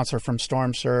 Mark Sponsor from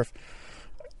Storm Surf.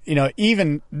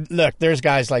 There's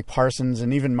guys like Parsons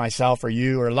and even myself or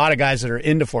you or a lot of guys that are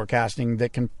into forecasting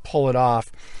that can pull it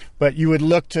off. But you would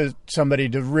look to somebody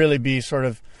to really be sort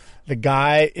of the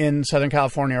guy in Southern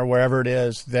California or wherever it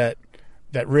is that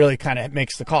really kind of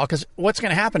makes the call. Because what's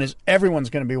going to happen is everyone's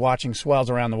going to be watching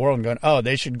swells around the world and going,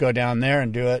 they should go down there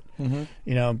and do it.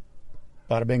 Mm-hmm.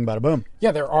 Bada bing, bada boom.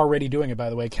 Yeah, they're already doing it, by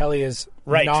the way. Kelly is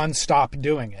nonstop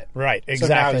doing it. Right, exactly.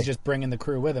 So now he's just bringing the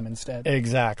crew with him instead.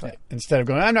 Exactly. Right. Instead of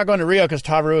going, I'm not going to Rio because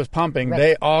Tavarua is pumping,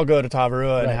 they all go to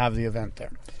Tavarua and have the event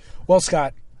there. Well,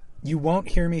 Scott, you won't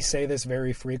hear me say this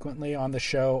very frequently on the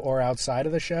show or outside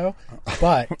of the show,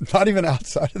 but... Not even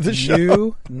outside of the show.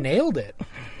 You nailed it.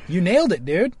 You nailed it,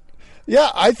 dude.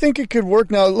 Yeah, I think it could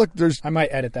work. Now, look, I might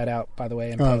edit that out, by the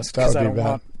way, in post, that would because I be don't bad.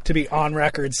 want to be on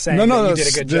record saying that you did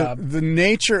a good job. The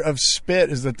nature of Spit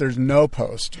is that there's no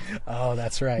post. Oh,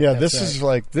 that's right. Yeah, that's this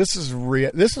right. this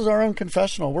is our own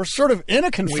confessional. We're sort of in a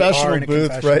confessional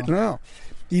booth right now.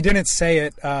 You didn't say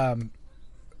it on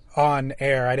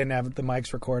air. I didn't have the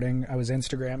mics recording. I was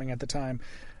Instagramming at the time.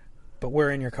 But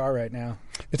we're in your car right now.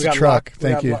 It's a truck.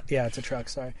 Thank you. Yeah, it's a truck.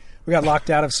 Sorry. We got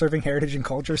locked out of Surfing Heritage and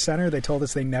Culture Center. They told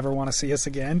us they never want to see us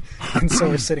again. And so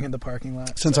we're sitting in the parking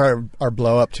lot. Since our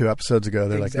blow up 2 episodes ago,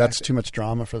 they're like, that's Exactly. too much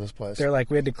drama for this place. They're like,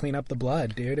 we had to clean up the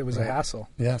blood, dude. It was a hassle.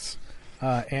 Yes.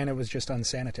 And it was just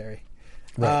unsanitary.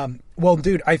 Right. Well,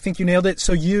 dude, I think you nailed it.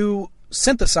 So you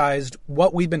synthesized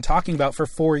what we've been talking about for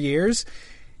 4 years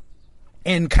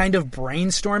and kind of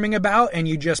brainstorming about, and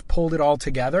you just pulled it all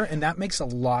together, and that makes a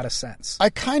lot of sense.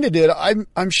 I kind of did. I'm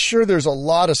sure there's a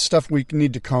lot of stuff we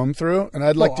need to comb through, and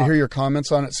I'd like to hear your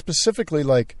comments on it. Specifically,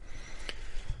 like,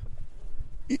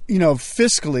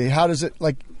 fiscally, how does it,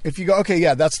 like, if you go, okay,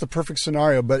 yeah, that's the perfect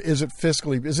scenario, but is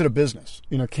it a business?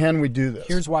 Can we do this?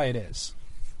 Here's why it is.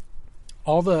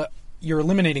 You're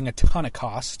eliminating a ton of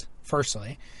cost,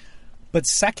 firstly. But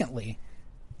secondly,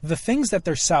 the things that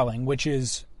they're selling, which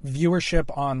is viewership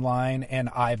online and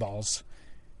eyeballs,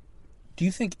 do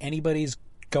you think anybody's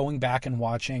going back and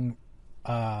watching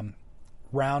round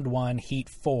 1, heat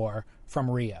 4 from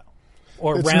Rio?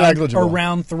 Or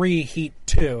round 3, heat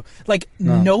 2.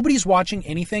 Nobody's watching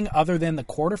anything other than the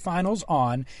quarterfinals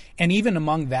on, and even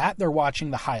among that, they're watching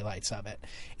the highlights of it.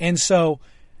 And so,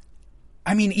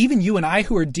 I mean, even you and I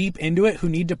who are deep into it, who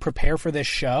need to prepare for this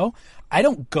show, I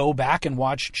don't go back and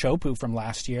watch Chopu from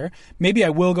last year. Maybe I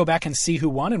will go back and see who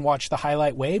won and watch the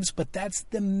highlight waves, but that's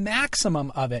the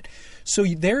maximum of it. So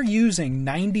they're using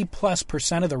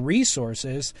 90+% of the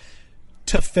resources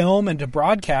to film and to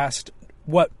broadcast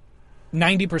what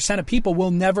 90% of people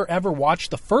will never, ever watch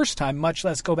the first time, much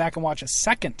less go back and watch a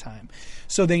second time.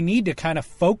 So they need to kind of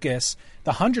focus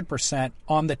the 100%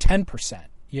 on the 10%,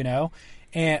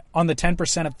 and on the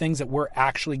 10% of things that we're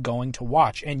actually going to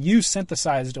watch. And you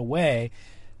synthesized a way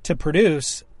to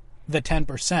produce the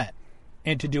 10%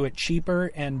 and to do it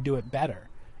cheaper and do it better,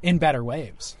 in better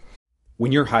waves.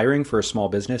 When you're hiring for a small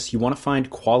business, you want to find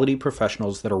quality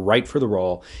professionals that are right for the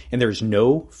role, and there's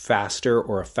no faster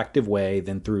or effective way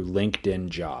than through LinkedIn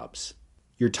Jobs.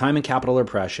 Your time and capital are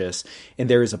precious, and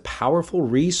there is a powerful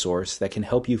resource that can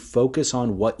help you focus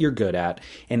on what you're good at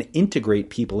and integrate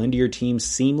people into your team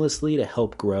seamlessly to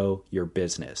help grow your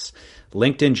business.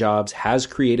 LinkedIn Jobs has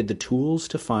created the tools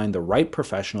to find the right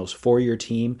professionals for your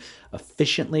team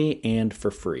efficiently and for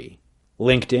free.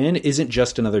 LinkedIn isn't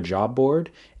just another job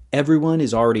board. Everyone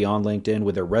is already on LinkedIn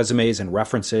with their resumes and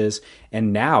references,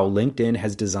 and now LinkedIn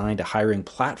has designed a hiring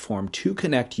platform to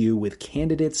connect you with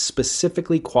candidates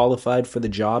specifically qualified for the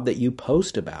job that you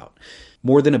post about.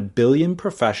 More than 1 billion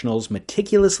professionals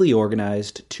meticulously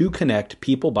organized to connect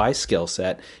people by skill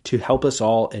set to help us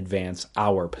all advance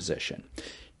our position.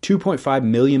 2.5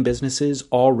 million businesses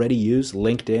already use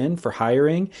LinkedIn for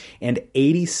hiring, and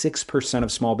 86%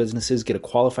 of small businesses get a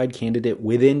qualified candidate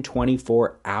within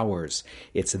 24 hours.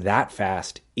 It's that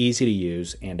fast, easy to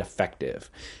use, and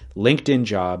effective. LinkedIn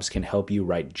Jobs can help you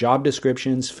write job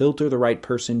descriptions, filter the right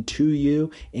person to you,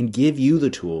 and give you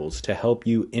the tools to help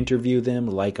you interview them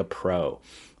like a pro.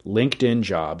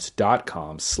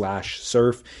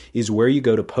 LinkedInjobs.com/surf is where you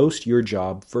go to post your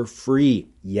job for free.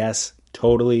 Yes,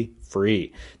 totally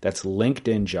free. That's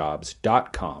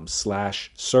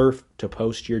LinkedInjobs.com/surf to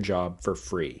post your job for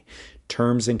free.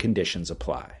 Terms and conditions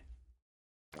apply.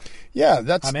 Yeah,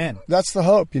 that's the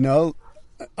hope.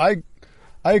 I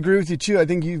agree with you too. I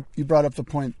think you brought up the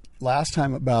point last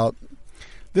time about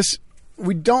this.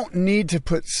 We don't need to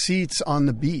put seats on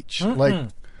the beach. Like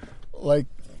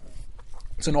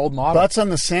it's an old model. Butts on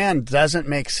the sand doesn't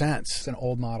make sense. It's an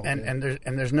old model, and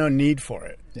there's no need for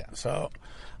it. Yeah. So,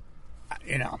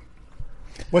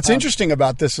 what's interesting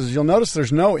about this is you'll notice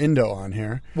there's no Indo on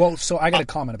here. Well, so I got a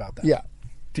comment about that. Yeah.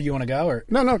 Do you want to go or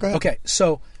no? Go ahead. Okay,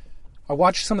 so I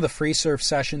watched some of the free surf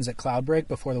sessions at Cloudbreak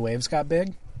before the waves got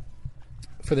big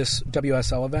for this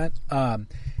WSL event, and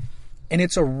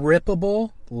it's a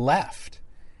rippable left,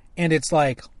 and it's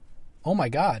like, oh my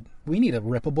God, we need a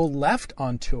rippable left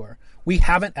on tour. We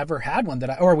haven't ever had one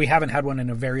we haven't had one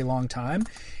in a very long time,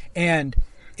 and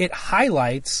it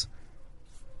highlights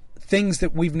things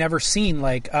that we've never seen,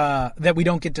 like that we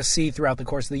don't get to see throughout the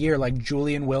course of the year, like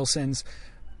Julian Wilson's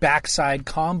backside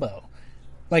combo.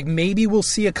 Like maybe we'll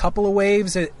see a couple of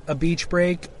waves at a beach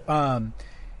break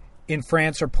in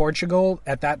France or Portugal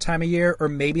at that time of year, or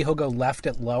maybe he'll go left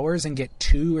at lowers and get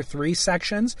 2 or 3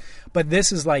 sections, but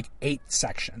this is like 8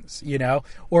 sections,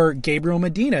 or Gabriel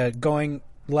Medina going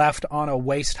left on a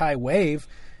waist-high wave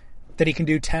that he can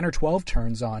do 10 or 12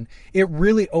 turns on. It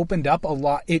really opened up a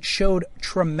lot. It showed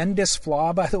tremendous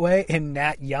flaw, by the way, in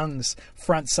Nat Young's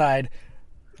front side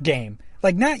game.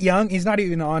 Like Nat Young, he's not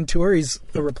even on tour. He's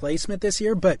a replacement this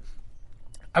year, but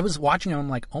I was watching him. I'm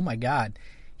like, oh my God,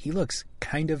 he looks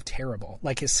kind of terrible.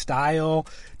 Like his style,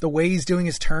 the way he's doing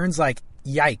his turns, like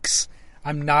yikes.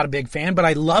 I'm not a big fan, but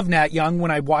I love Nat Young when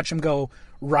I watch him go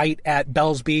right at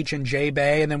Bells Beach and J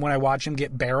Bay, and then when I watch him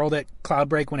get barreled at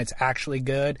Cloudbreak when it's actually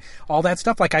good, all that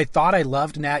stuff. Like I thought I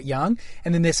loved Nat Young,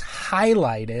 and then this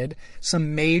highlighted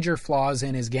some major flaws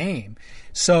in his game.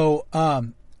 So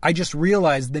I just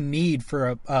realized the need for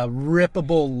a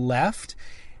rippable left,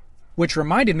 which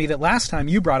reminded me that last time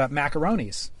you brought up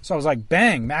Macaronis. So I was like,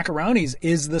 bang, Macaronis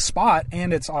is the spot,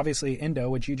 and it's obviously Indo,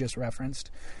 which you just referenced.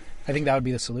 I think that would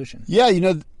be the solution. Yeah,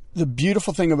 the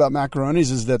beautiful thing about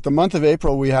Macaronis is that the month of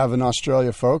April we have an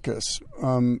Australia focus.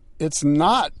 It's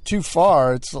not too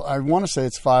far. I want to say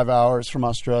it's 5 hours from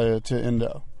Australia to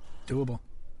Indo. Doable.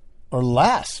 Or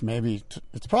less, maybe.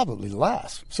 It's probably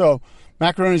less. So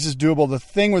Macaronis is doable. The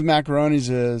thing with Macaronis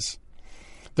is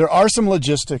there are some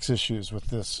logistics issues with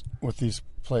these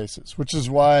places, which is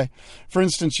why, for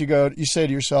instance, you say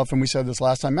to yourself, and we said this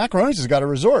last time, Macaronis has got a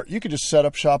resort. You could just set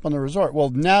up shop on the resort. Well,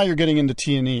 now you're getting into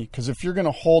T&E, because if you're going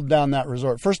to hold down that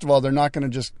resort, first of all, they're not going to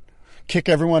just kick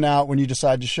everyone out when you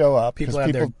decide to show up. People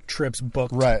have their trips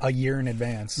booked a year in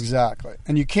advance. Exactly.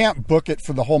 And you can't book it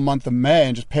for the whole month of May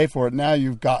and just pay for it. Now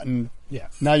you've gotten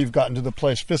to the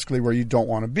place fiscally where you don't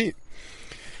want to be.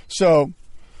 So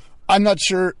I'm not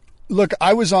sure. Look,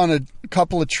 I was on a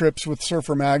couple of trips with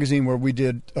Surfer Magazine where we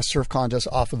did a surf contest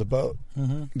off of the boat.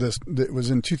 Mm-hmm. It was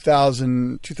in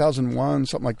 2001,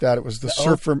 something like that. It was the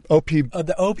Surfer OP.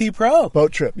 The OP Pro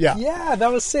boat trip. Yeah. Yeah,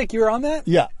 that was sick. You were on that?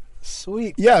 Yeah.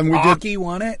 Sweet. Yeah, and Aki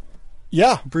won it.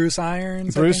 Yeah. Bruce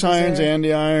Irons,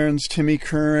 Andy Irons, Timmy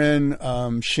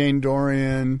Curran, Shane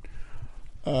Dorian.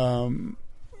 Who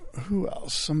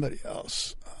else? Somebody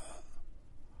else.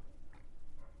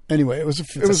 Anyway, it was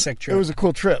a sick trip. It was a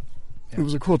cool trip. Yeah. It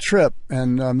was a cool trip,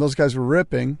 and those guys were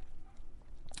ripping.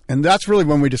 And that's really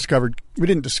when we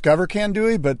didn't discover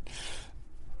Kandui, but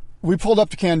we pulled up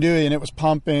to Kandui and it was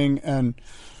pumping, and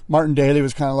Martin Daly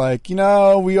was kind of like,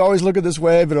 we always look at this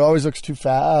wave, but it always looks too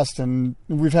fast, and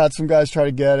we've had some guys try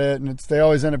to get it, and they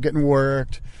always end up getting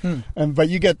worked. But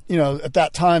you get, at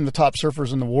that time, the top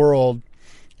surfers in the world,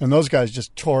 and those guys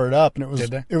just tore it up, and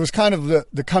it was kind of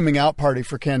the coming out party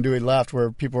for Kandui Left,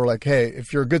 where people were like, hey,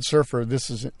 if you're a good surfer, this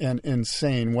is an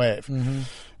insane wave. Mm-hmm.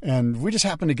 And we just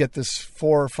happened to get this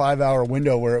 4 or 5 hour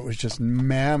window where it was just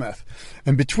mammoth.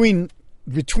 And between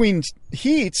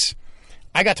heats,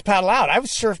 I got to paddle out. I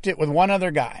surfed it with one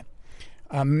other guy,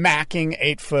 macking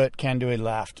 8-foot Kandui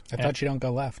Left. I thought you don't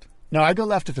go left. No, I go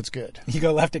left if it's good. You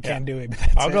go left at Kandui,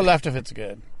 but I'll go left if it's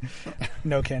good.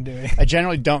 No Kandui. I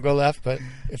generally don't go left, but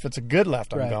if it's a good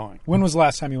left, I'm going. When was the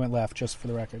last time you went left, just for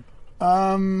the record?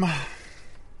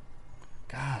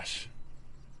 Gosh.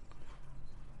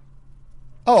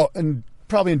 Oh, and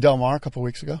probably in Del Mar a couple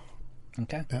weeks ago.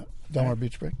 Okay. Yeah, Del Mar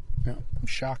Beach Break. Yeah. I'm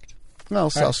shocked. No,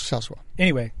 Southwell.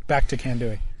 Anyway, back to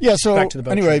Kandui. Yeah, so back to the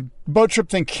boat anyway, trip. Boat trip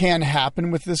thing can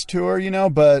happen with this tour,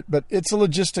 but it's a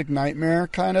logistic nightmare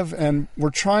kind of, and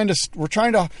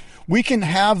we can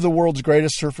have the world's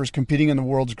greatest surfers competing in the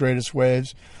world's greatest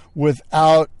waves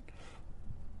without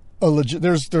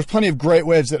there's plenty of great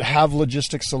waves that have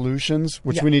logistic solutions,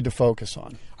 which we need to focus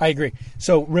on. I agree.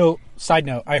 So, real side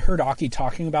note, I heard Aki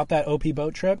talking about that OP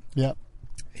boat trip. Yeah.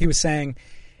 He was saying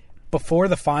before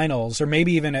the finals, or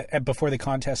maybe even before the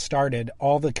contest started,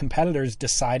 all the competitors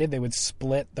decided they would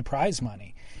split the prize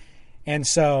money. And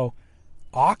so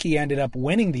Aki ended up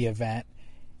winning the event,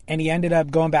 and he ended up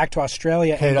going back to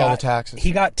Australia. Paid all the taxes.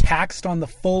 He got taxed on the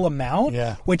full amount,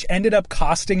 which ended up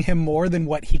costing him more than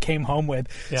what he came home with.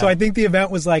 Yeah. So I think the event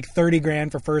was like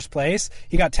 $30,000 for first place.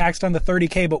 He got taxed on the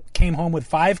 $30,000, but came home with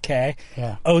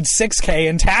 $5,000, owed $6,000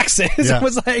 in taxes. Yeah. It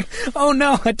was like, oh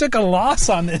no, I took a loss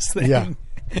on this thing.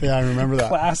 Yeah, I remember that.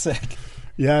 Classic.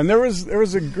 Yeah, and there was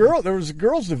a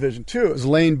girls division too. It was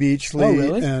Lane Beachley. Oh,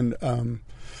 really? And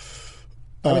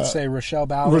I would say Rochelle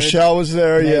Ballard. Rochelle was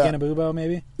there. Megan Abubo,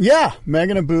 maybe. Yeah,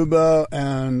 Megan Abubo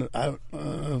and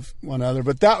one other.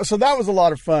 But that was a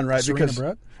lot of fun, right? Serena because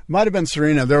Brooke? Might have been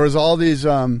Serena. There was all these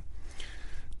Matt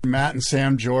and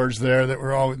Sam George there that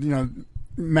were all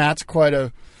Matt's quite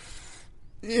a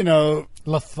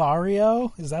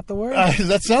Lothario, is that the word?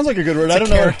 That sounds like a good word. It's I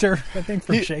don't know. Character, I think,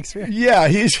 from Shakespeare. Yeah,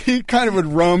 he kind of would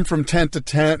roam from tent to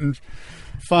tent and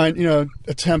find,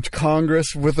 attempt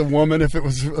Congress with a woman if it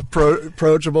was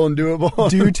approachable and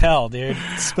doable. Do tell, dude.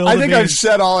 Spill I the think beans. I've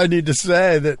said all I need to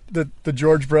say. That the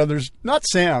George brothers, not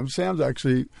Sam. Sam's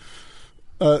actually,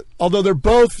 although they're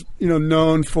both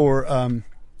known for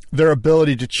their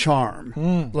ability to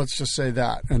charm. Let's just say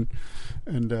that.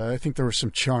 And I think there was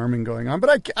some charming going on,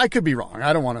 but I could be wrong.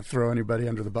 I don't want to throw anybody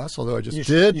under the bus, although I just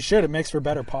did. You should. It makes for a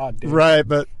better pod, dude. Right,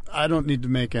 but I don't need to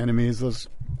make enemies.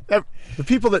 The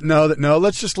people that know.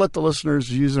 Let's just let the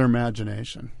listeners use their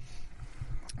imagination.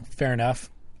 Fair enough.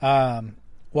 Well,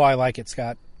 I like it,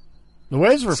 Scott. The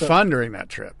waves were fun during that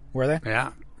trip. Were they?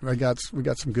 Yeah, we got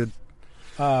some good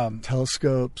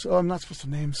telescopes. Oh, I'm not supposed to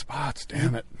name spots.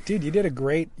 Damn it, dude! You did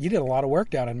a lot of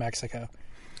work down in Mexico.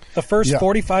 The first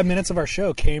 45 minutes of our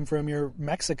show came from your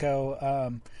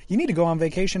Mexico. You need to go on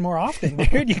vacation more often,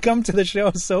 dude. You come to the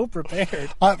show so prepared.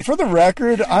 For the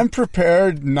record, I'm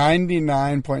prepared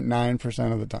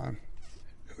 99.9% of the time.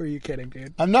 Or are you kidding,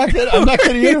 dude? I'm not kidding. I'm not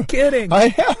kidding you. You're kidding.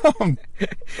 I am.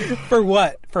 For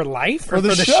what? For life? Or For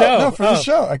the show. No, for the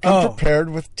show. I come prepared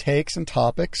with takes and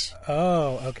topics.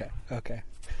 Oh, okay.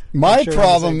 My sure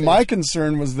problem, my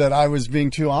concern was that I was being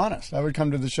too honest. I would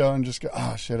come to the show and just go,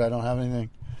 oh, shit, I don't have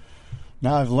anything.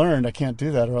 Now I've learned I can't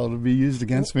do that or it'll be used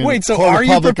against me. Wait, so are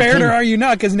you prepared or are you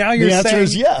not? Because now you're saying... The answer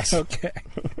is yes. Okay.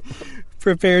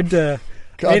 Prepared to...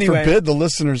 God forbid the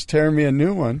listeners tear me a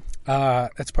new one.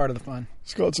 That's part of the fun.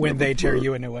 When they tear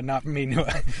you a new one, not me new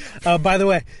one. By the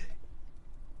way,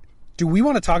 do we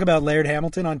want to talk about Laird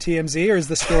Hamilton on TMZ or is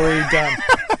the story done?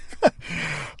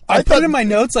 I put it in my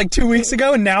notes like 2 weeks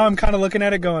ago, and now I'm kind of looking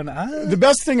at it going, The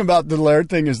best thing about the Laird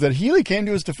thing is that Healy came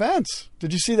to his defense.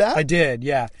 Did you see that? I did,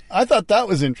 yeah. I thought that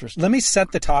was interesting. Let me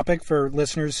set the topic for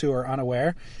listeners who are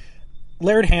unaware.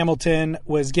 Laird Hamilton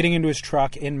was getting into his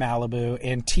truck in Malibu,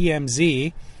 and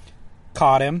TMZ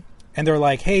caught him, and they're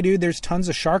like, hey, dude, there's tons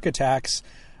of shark attacks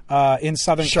in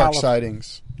Southern California. Shark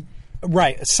sightings.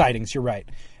 Right, sightings, you're right.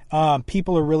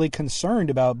 People are really concerned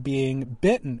about being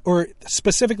bitten. Or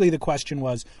specifically the question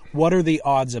was, what are the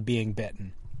odds of being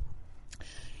bitten?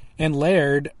 And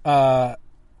Laird,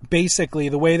 basically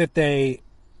the way that they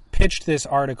pitched this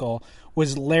article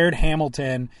was Laird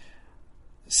Hamilton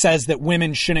says that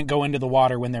women shouldn't go into the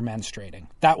water when they're menstruating.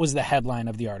 That was the headline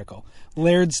of the article.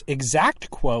 Laird's exact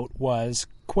quote was,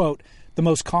 quote, the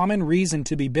most common reason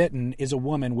to be bitten is a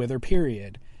woman with her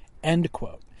period, end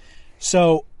quote.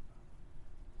 So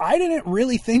I didn't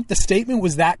really think the statement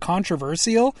was that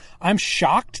controversial. I'm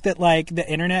shocked that like the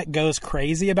internet goes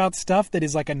crazy about stuff that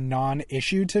is like a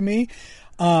non-issue to me.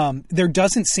 There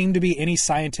doesn't seem to be any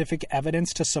scientific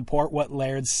evidence to support what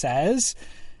Laird says.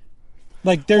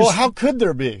 Like there's Well, how could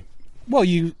there be? Well,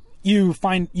 you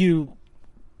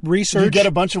research. You get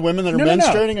a bunch of women that are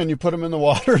menstruating and you put them in the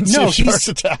water and see if sharks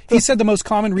attack them. He said the most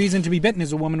common reason to be bitten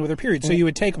is a woman with her period. So you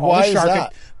would take all the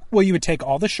shark Well, you would take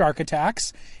all the shark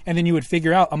attacks and then you would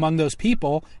figure out among those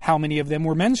people how many of them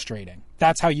were menstruating.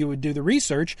 That's how you would do the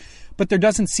research, but there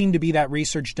doesn't seem to be that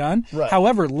research done. Right.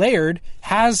 However, Laird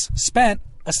has spent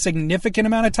a significant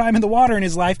amount of time in the water in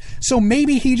his life, so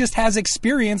maybe he just has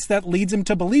experience that leads him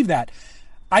to believe that.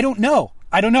 I don't know.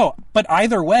 But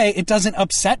either way, it doesn't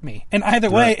upset me. And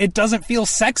either way, it doesn't feel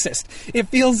sexist. It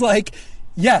feels like,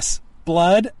 yes,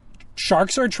 blood,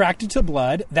 sharks are attracted to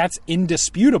blood. That's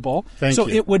indisputable. So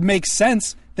it would make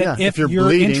sense that if you're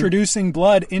bleeding, introducing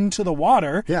blood into the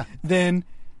water, then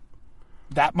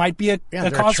that might be a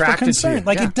cause for concern.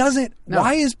 Like it doesn't. No.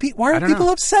 Why are people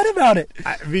upset about it?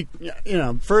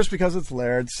 First because it's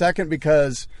Laird. Second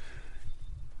because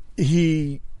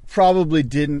he probably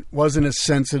wasn't as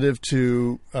sensitive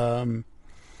to.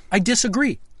 I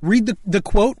disagree. Read the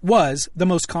quote was the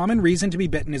most common reason to be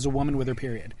bitten is a woman with her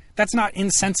period. That's not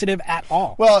insensitive at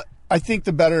all. Well, I think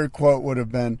the better quote would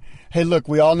have been, hey, look,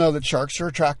 we all know that sharks are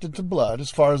attracted to blood. As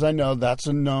far as I know, that's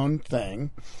a known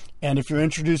thing. And if you're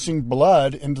introducing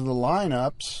blood into the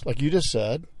lineups, like you just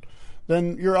said,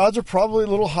 then your odds are probably a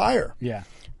little higher. Yeah.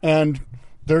 And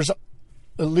there's at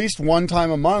least one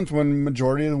time a month when the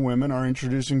majority of the women are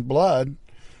introducing blood.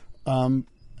 And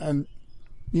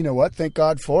you know what? Thank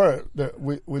God for it.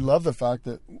 We love the fact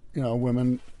that,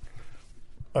 women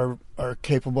are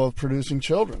capable of producing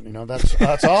children.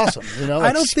 That's awesome.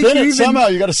 I don't think somehow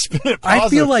you got to spin it positive. I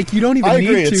feel like you don't even need to.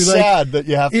 I agree. It's sad that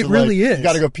you have to. It really is. You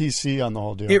got to go PC on the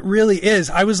whole deal. It really is.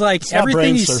 I was like,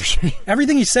 everything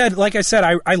he said. Like I said,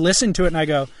 I listened to it and I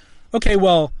go, okay,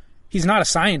 well, he's not a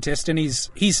scientist and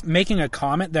he's making a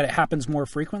comment that it happens more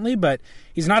frequently, but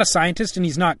he's not a scientist and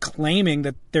he's not claiming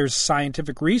that there's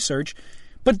scientific research.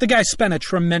 But the guy spent a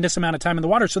tremendous amount of time in the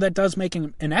water, so that does make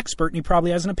him an expert, and he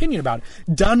probably has an opinion about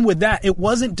it. Done with that. It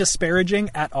wasn't disparaging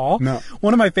at all. No.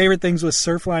 One of my favorite things was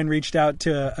Surfline reached out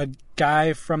to a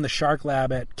guy from the Shark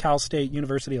Lab at Cal State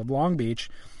University of Long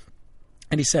Beach,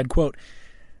 and he said, quote,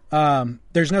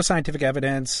 there's no scientific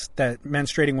evidence that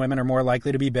menstruating women are more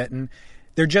likely to be bitten.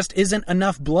 There just isn't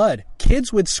enough blood.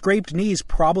 Kids with scraped knees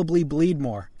probably bleed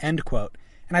more, end quote.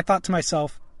 And I thought to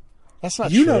myself, that's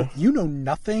not true. You know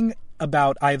nothing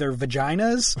about either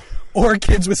vaginas or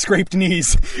kids with scraped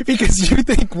knees because you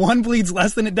think one bleeds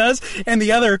less than it does and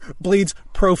the other bleeds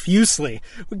profusely.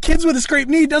 Kids with a scraped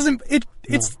knee doesn't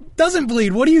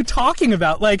bleed. What are you talking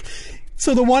about? Like,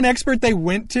 so the one expert they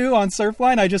went to on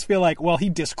Surfline, I just feel like, well,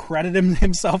 he discredited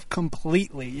himself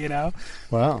completely,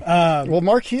 Wow. Well,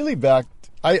 Mark Healy backed.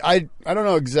 I don't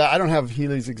know I don't have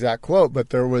Healy's exact quote,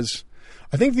 but there was,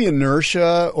 I think the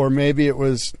inertia, or maybe it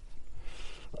was,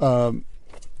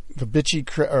 the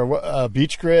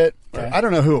Beach Grit. Okay. I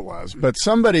don't know who it was, but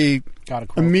somebody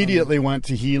immediately went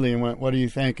to Healy and went, what do you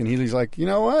think? And Healy's like, you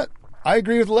know what? I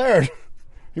agree with Laird.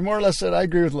 He more or less said, I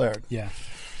agree with Laird. Yeah.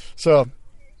 So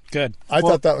Good. I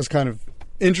thought that was kind of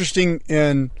interesting,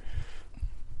 and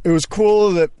it was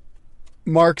cool that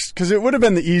Mark's, because it would have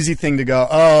been the easy thing to go,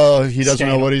 oh, he doesn't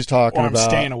know what he's talking I'm about.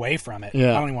 staying away from it.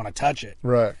 Yeah. I don't even want to touch it.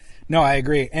 Right. No, I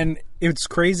agree. And it's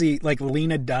crazy, like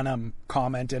Lena Dunham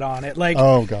commented on it. Like,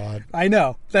 Oh, God. I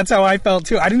know. That's how I felt,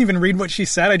 too. I didn't even read what she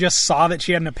said. I just saw that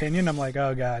she had an opinion. I'm like,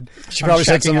 oh, God. She probably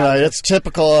said something like, it's it's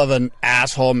typical of an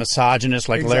asshole misogynist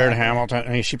like Laird Exactly. Hamilton. I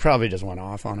mean, she probably just went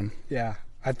off on him. Yeah.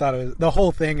 I thought the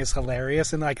whole thing is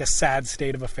hilarious and like a sad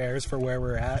state of affairs for where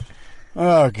we're at.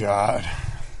 Oh, God.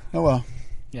 Oh, well.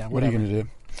 Yeah. What are you going to do?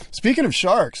 Speaking of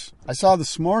sharks, I saw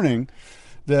this morning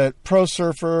that pro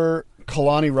surfer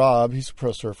Kalani Robb, he's a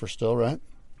pro surfer still, right?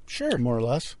 Sure. More or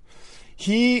less.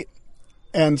 He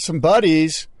and some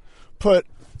buddies put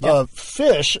a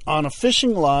fish on a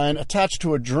fishing line attached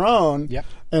to a drone Yep.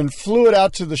 and flew it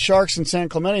out to the sharks in San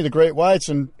Clemente, the great whites,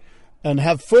 and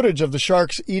have footage of the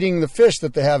sharks eating the fish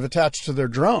that they have attached to their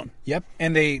drone. Yep.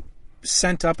 And they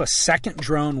sent up a second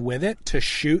drone with it to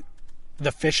shoot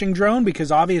the fishing drone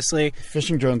because obviously,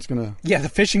 Fishing drone's going to... the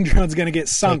fishing drone's going to get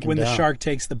sunk Taken when the down. shark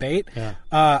takes the bait. Yeah.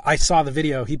 I saw the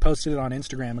video. He posted it on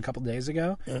Instagram a couple days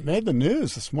ago. It made the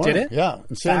news this morning. Did it? Yeah.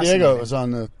 In San Diego, it was on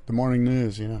the morning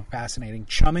news, you know. Fascinating.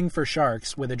 Chumming for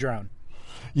sharks with a drone.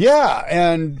 Yeah,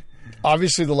 and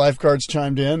obviously the lifeguards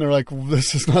chimed in. They're like, well,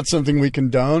 this is not something we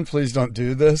condone. Please don't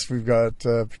do this. We've got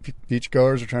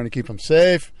beachgoers. We're trying to keep them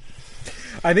safe.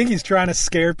 I think he's trying to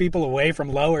scare people away from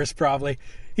lowers, probably.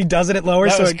 He does it at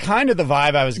lowers. That so was kind of the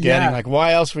vibe I was getting. Yeah. Like,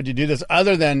 why else would you do this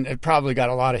other than it probably got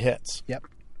a lot of hits, Yep.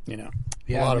 you know?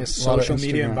 Yeah, in this social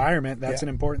media environment, that's an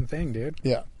important thing, dude.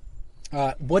 Yeah.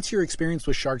 What's your experience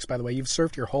with sharks, by the way? You've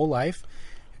surfed your whole life.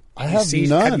 I have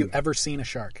none. Have you ever seen a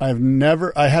shark? I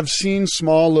have seen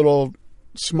small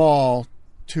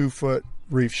 2-foot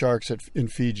reef sharks in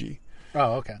Fiji.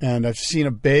 Oh, okay. And I've seen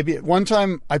a baby. One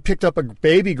time I picked up a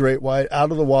baby great white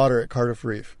out of the water at Cardiff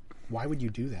Reef. Why would you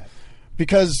do that?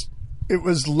 Because it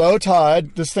was low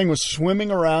tide. This thing was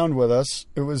swimming around with us.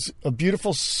 It was a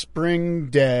beautiful spring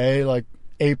day, like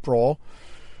April.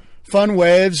 Fun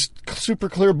waves, super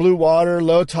clear blue water,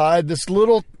 low tide. This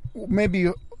little, maybe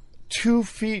 2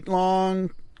 feet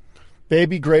long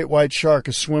baby great white shark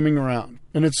is swimming around.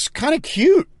 And it's kind of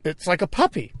cute. It's like a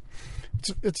puppy.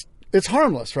 It's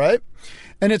harmless, right?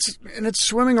 And it's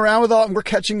swimming around with all, and we're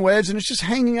catching waves, and it's just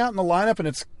hanging out in the lineup, and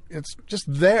it's just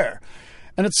there.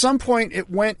 And at some point, it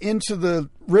went into the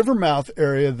river mouth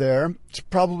area there,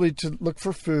 probably to look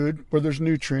for food where there's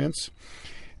nutrients.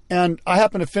 And I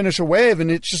happen to finish a wave, and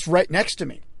it's just right next to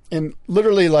me, in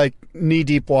literally like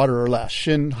knee-deep water or less,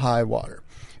 shin-high water.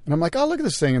 And I'm like, oh, look at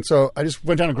this thing. And so I just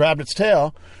went down and grabbed its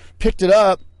tail, picked it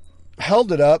up,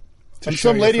 held it up, and show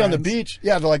some your lady on the friends. beach,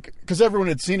 because everyone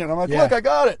had seen it. And I'm like, Yeah. look, I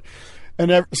got it.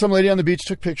 And some lady on the beach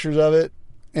took pictures of it.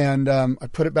 And I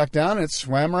put it back down, and it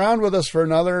swam around with us for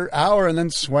another hour and then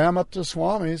swam up to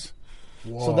Swami's.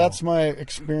 So that's my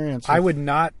experience. I would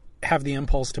not have the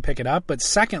impulse to pick it up, but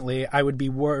secondly, I would be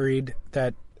worried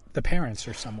that the parents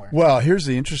are somewhere. Well, here's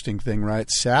the interesting thing, right?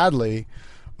 Sadly,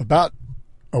 about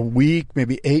a week,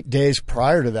 maybe 8 days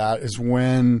prior to that is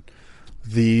when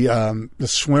the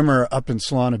swimmer up in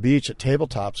Solana Beach at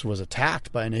Tabletops was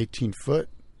attacked by an 18-foot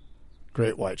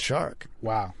great white shark.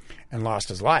 Wow. And lost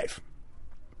his life.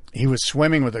 He was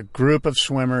swimming with a group of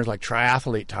swimmers, like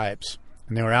triathlete types,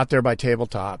 and they were out there by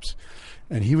Tabletops.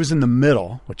 And he was in the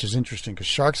middle, which is interesting because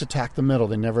sharks attack the middle.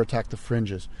 They never attack the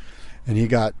fringes. And he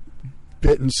got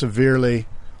bitten severely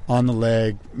on the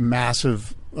leg,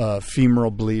 massive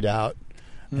femoral bleed out,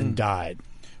 and died.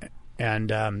 And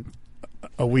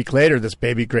a week later, this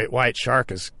baby great white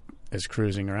shark is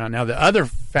cruising around. Now, the other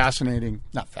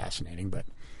not fascinating, but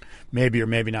maybe or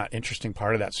maybe not interesting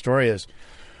part of that story is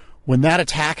when that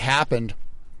attack happened,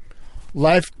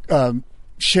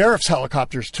 sheriff's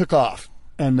helicopters took off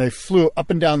and they flew up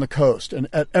and down the coast. And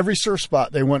at every surf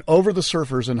spot, they went over the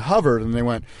surfers and hovered and they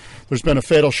went, there's been a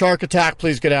fatal shark attack,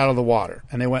 please get out of the water.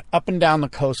 And they went up and down the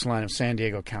coastline of San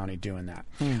Diego County doing that.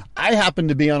 I happened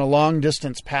to be on a long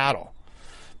distance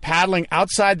paddling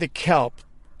outside the kelp.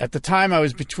 At the time, I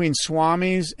was between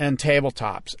Swami's and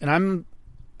Tabletops, and I'm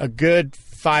a good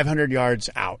 500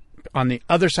 yards out on the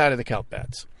other side of the kelp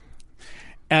beds.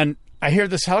 And I hear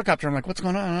this helicopter. I'm like, what's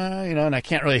going on? And I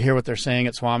can't really hear what they're saying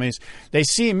at Swami's. They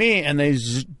see me, and they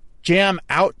jam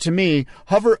out to me,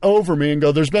 hover over me, and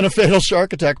go, there's been a fatal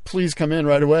shark attack. Please come in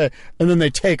right away. And then they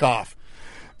take off.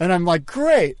 And I'm like,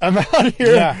 great. I'm out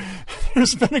here. Yeah.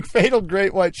 There's been a fatal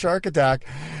great white shark attack.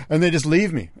 And they just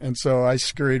leave me. And so I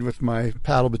scurried with my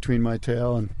paddle between my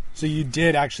tail and So you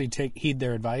did actually heed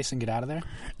their advice and get out of there?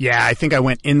 Yeah, I think I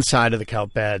went inside of the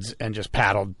kelp beds and just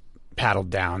paddled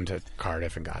down to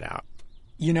Cardiff and got out.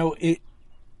 You know, it.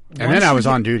 And then I was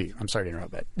on duty. I'm sorry to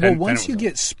interrupt that. Well, once you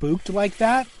get spooked like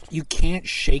that, you can't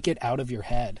shake it out of your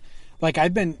head. Like,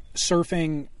 I've been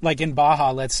surfing, like in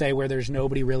Baja, let's say, where there's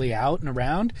nobody really out and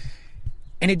around,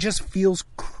 and it just feels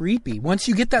creepy. Once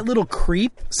you get that little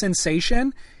creep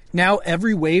sensation, now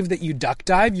every wave that you duck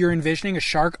dive, you're envisioning a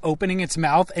shark opening its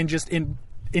mouth and just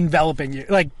enveloping you,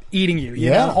 like eating you, you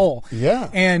know, whole. Yeah.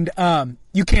 And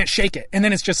you can't shake it. And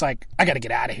then it's just like, I got to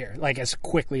get out of here, like as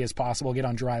quickly as possible, get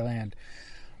on dry land.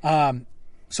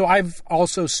 So I've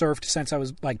also surfed since I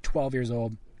was like 12 years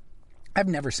old. I've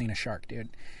never seen a shark, dude.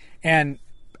 And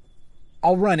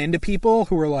I'll run into people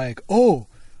who are like, oh,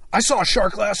 I saw a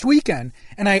shark last weekend.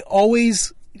 And I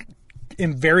always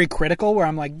am very critical where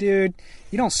I'm like, dude,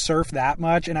 you don't surf that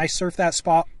much. And I surf that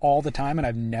spot all the time and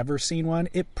I've never seen one.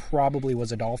 It probably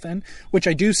was a dolphin, which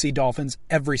I do see dolphins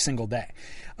every single day.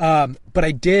 But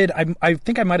I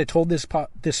think I might have told this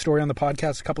story on the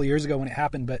podcast a couple of years ago when it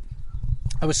happened, but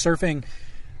I was surfing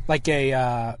like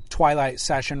a twilight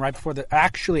session right before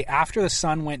after the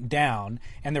sun went down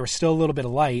and there was still a little bit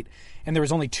of light and there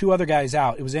was only 2 other guys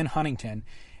out. It was in Huntington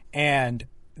and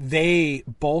they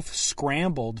both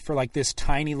scrambled for like this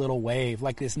tiny little wave,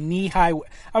 like this knee high.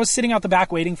 I was sitting out the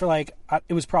back waiting for like,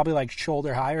 it was probably like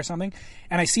shoulder high or something.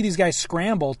 And I see these guys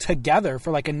scramble together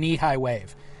for like a knee high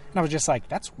wave. And I was just like,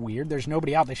 that's weird. There's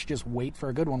nobody out. They should just wait for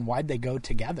a good one. Why'd they go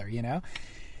together, you know?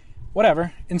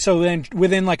 Whatever. And so then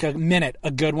within like a minute,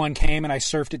 a good one came and I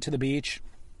surfed it to the beach.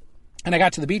 And I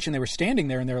got to the beach and they were standing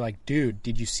there and they were like, dude,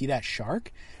 did you see that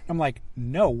shark? I'm like,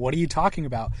 no, what are you talking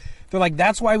about? They're like,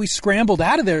 that's why we scrambled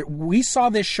out of there. We saw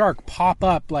this shark pop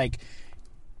up like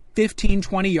 15,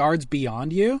 20 yards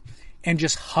beyond you and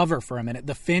just hover for a minute.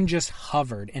 The fin just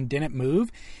hovered and didn't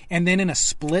move. And then in a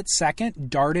split second,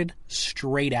 darted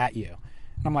straight at you.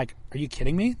 And I'm like, are you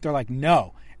kidding me? They're like,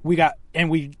 no.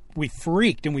 We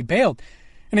freaked and we bailed.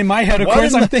 And in my head, of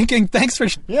course, I'm thinking, thanks for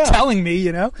telling me,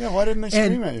 you know? Yeah, why didn't they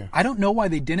scream at you? I don't know why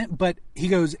they didn't, but he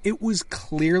goes, it was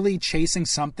clearly chasing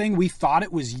something. We thought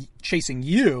it was chasing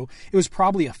you. It was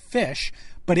probably a fish,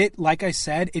 but it, like I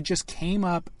said, it just came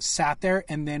up, sat there,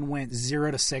 and then went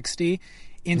 0 to 60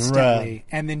 instantly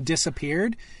and then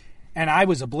disappeared. And I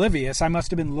was oblivious. I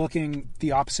must have been looking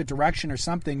the opposite direction or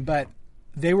something, but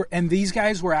these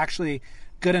guys were actually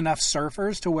good enough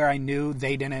surfers to where I knew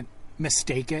they didn't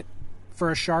mistake it for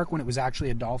a shark when it was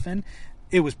actually a dolphin.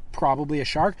 It was probably a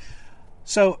shark.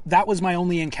 So that was my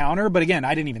only encounter. But again,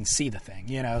 I didn't even see the thing,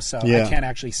 you know, so I can't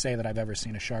actually say that I've ever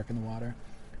seen a shark in the water.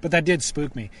 But that did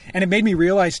spook me. And it made me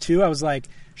realize too, I was like,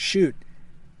 shoot,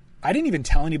 I didn't even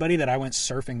tell anybody that I went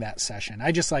surfing that session.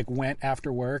 I just like went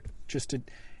after work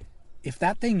if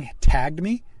that thing tagged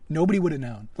me, nobody would have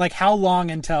known. Like, how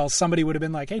long until somebody would have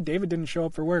been like, hey, David didn't show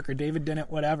up for work or David didn't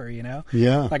whatever, you know?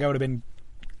 Yeah. Like I would have been,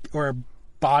 or a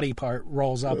body part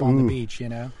rolls up on the beach, you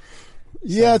know?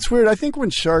 Yeah, it's weird. I think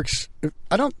when sharks,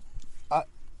 I don't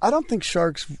think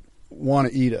sharks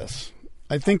want to eat us.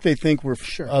 I think they think we're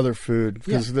other food.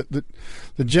 Because the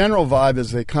general vibe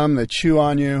is they come, they chew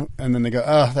on you, and then they go,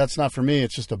 oh, that's not for me.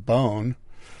 It's just a bone.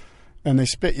 And they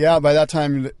spit you out. By that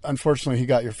time, unfortunately, he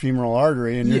got your femoral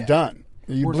artery, and you're done.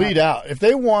 You bleed out. If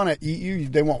they want to eat you,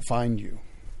 they won't find you.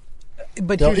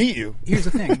 But they'll eat you. Here's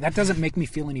the thing. That doesn't make me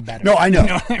feel any better. No, I know. You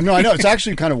know what I mean? No, I know. It's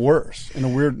actually kind of worse in a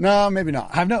weird... No, maybe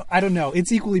not. I don't know.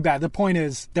 It's equally bad. The point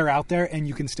is they're out there, and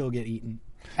you can still get eaten.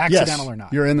 Accidental or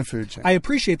not. You're in the food chain. I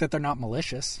appreciate that they're not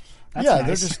malicious. That's nice.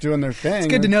 They're just doing their thing. It's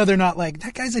good to know they're not like,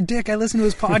 that guy's a dick. I listened to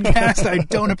his podcast. I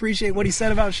don't appreciate what he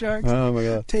said about sharks. Oh, my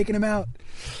God. Taking him out.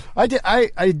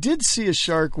 I did see a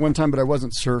shark one time, but I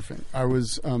wasn't surfing. I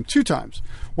was 2 times.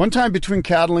 One time between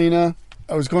Catalina,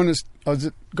 I was going to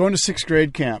 6th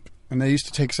grade camp, and they used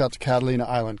to take us out to Catalina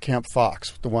Island, Camp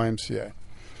Fox, with the YMCA.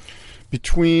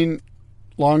 Between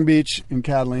Long Beach and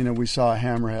Catalina, we saw a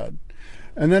hammerhead.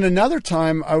 And then another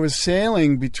time, I was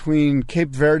sailing between Cape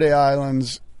Verde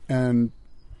Islands and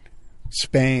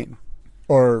Spain.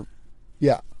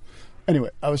 Anyway,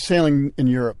 I was sailing in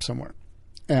Europe somewhere.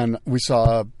 And we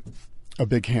saw a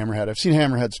big hammerhead. I've seen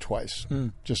hammerheads twice,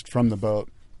 just from the boat.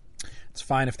 It's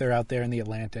fine if they're out there in the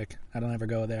Atlantic. I don't ever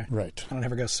go there. Right. I don't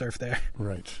ever go surf there.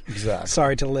 Right. Exactly.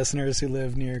 Sorry to listeners who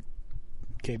live near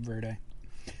Cape Verde.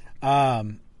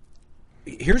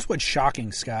 Here's what's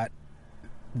shocking, Scott.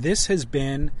 This has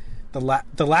been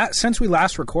since we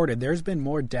last recorded, there's been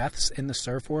more deaths in the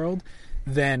surf world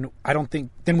than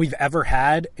we've ever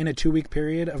had in a 2-week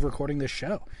period of recording this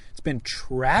show. It's been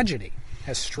tragedy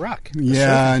has struck.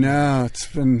 Yeah, I know. It's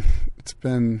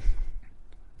been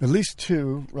At least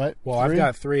 2, right? Well, 3? I've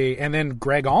got 3. And then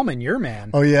Greg Allman, your man.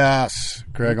 Oh, yes.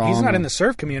 Greg Allman. He's not in the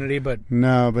surf community, but...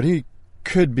 No, but he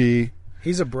could be.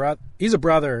 He's a brother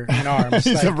in arms.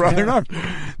 He's a brother in arms.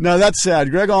 No, that's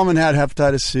sad. Greg Allman had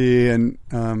hepatitis C, and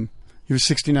he was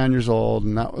 69 years old,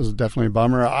 and that was definitely a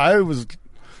bummer. I was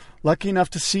lucky enough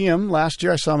to see him last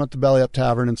year. I saw him at the Belly Up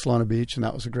Tavern in Solana Beach, and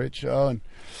that was a great show. And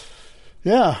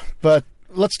yeah, but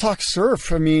let's talk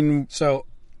surf. I mean... So...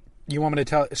 You want me to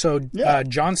tell? So,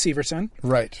 John Severson,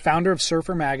 right, founder of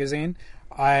Surfer Magazine.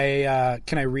 Can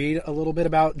I read a little bit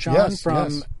about John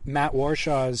from Matt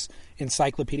Warshaw's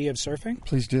Encyclopedia of Surfing?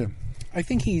 Please do. I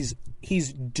think he's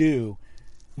due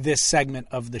this segment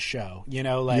of the show. You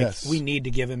know, like we need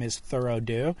to give him his thorough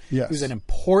due. Yes. He was an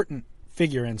important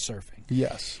figure in surfing.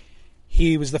 Yes.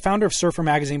 He was the founder of Surfer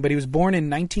Magazine, but he was born in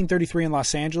 1933 in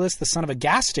Los Angeles, the son of a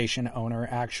gas station owner,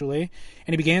 actually.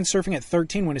 And he began surfing at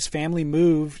 13 when his family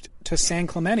moved to San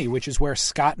Clemente, which is where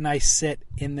Scott and I sit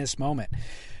in this moment.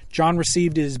 John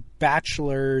received his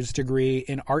bachelor's degree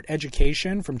in art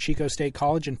education from Chico State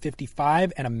College in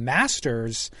 1955 and a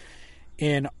master's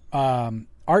in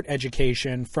art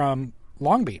education from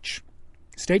Long Beach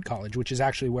State College, which is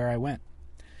actually where I went.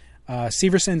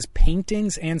 Severson's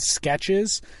paintings and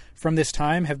sketches from this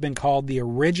time have been called the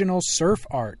original surf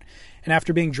art. And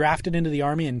after being drafted into the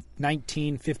Army in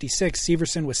 1956,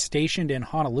 Severson was stationed in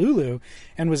Honolulu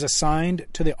and was assigned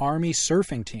to the Army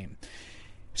surfing team.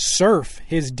 Surf,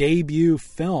 his debut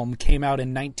film, came out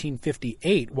in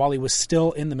 1958 while he was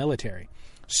still in the military.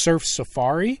 Surf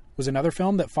Safari was another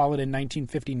film that followed in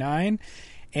 1959.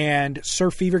 And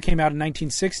Surf Fever came out in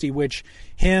 1960, which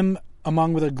him...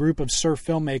 along with a group of surf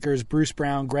filmmakers, Bruce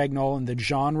Brown, Greg Knoll, and the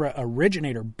genre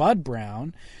originator, Bud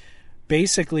Brown,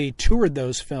 basically toured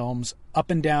those films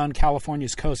up and down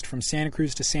California's coast from Santa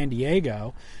Cruz to San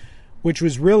Diego, which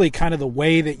was really kind of the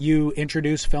way that you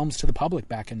introduced films to the public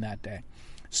back in that day.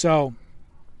 So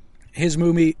his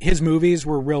movies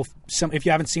were real... if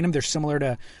you haven't seen them, they're similar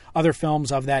to other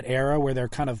films of that era where they're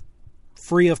kind of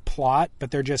free of plot, but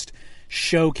they're just...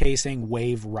 showcasing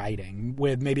wave riding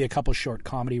with maybe a couple short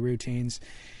comedy routines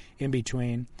in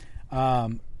between.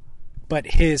 But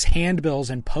his handbills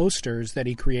and posters that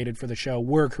he created for the show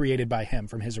were created by him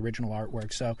from his original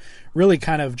artwork. So really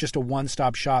kind of just a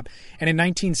one-stop shop. And in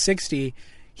 1960,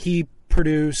 he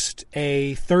produced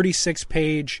a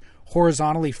 36-page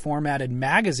horizontally formatted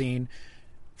magazine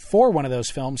for one of those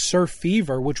films, Surf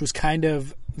Fever, which was kind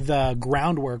of the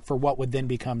groundwork for what would then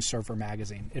become Surfer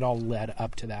Magazine. It all led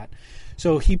up to that.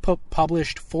 So he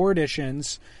published 4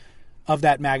 editions of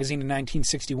that magazine in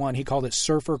 1961. He called it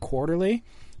Surfer Quarterly,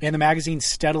 and the magazine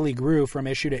steadily grew from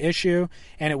issue to issue,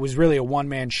 and it was really a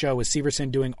one-man show with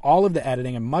Severson doing all of the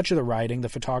editing and much of the writing, the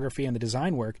photography, and the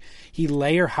design work. He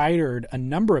later hired a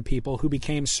number of people who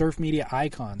became surf media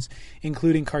icons,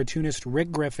 including cartoonist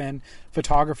Rick Griffin,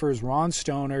 photographers Ron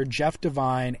Stoner, Jeff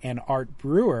Devine, and Art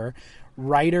Brewer,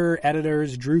 writer,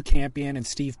 editors Drew Campion and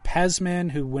Steve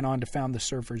Pesman, who went on to found the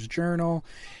Surfer's Journal,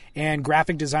 and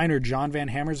graphic designer John Van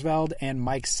Hammersveld and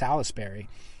Mike Salisbury.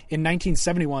 In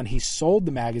 1971, he sold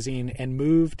the magazine and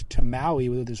moved to Maui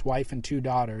with his wife and 2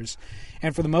 daughters,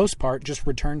 and for the most part, just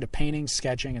returned to painting,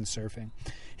 sketching, and surfing.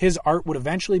 His art would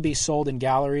eventually be sold in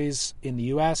galleries in the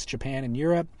U.S., Japan, and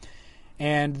Europe,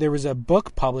 and there was a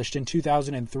book published in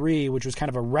 2003, which was kind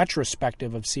of a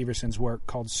retrospective of Severson's work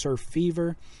called Surf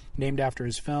Fever, named after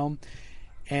his film.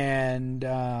 And,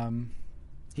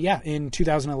 in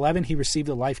 2011, he received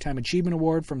the Lifetime Achievement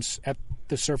Award at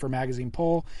the Surfer Magazine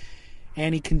poll,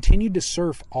 and he continued to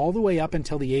surf all the way up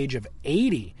until the age of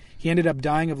 80. He ended up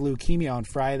dying of leukemia on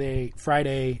Friday,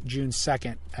 June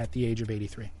 2nd, at the age of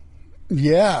 83.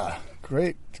 Yeah,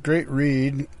 great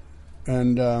read.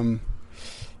 And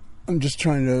I'm just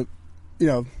trying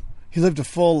to, he lived a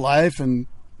full life, and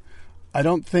I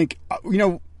don't think,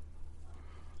 the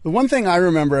one thing I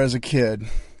remember as a kid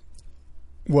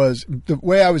was the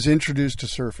way I was introduced to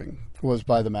surfing was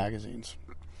by the magazines.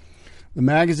 The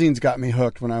magazines got me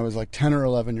hooked when I was like 10 or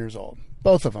 11 years old.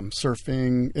 Both of them.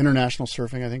 Surfing, International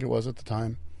Surfing, I think it was at the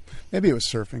time. Maybe it was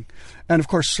Surfing. And, of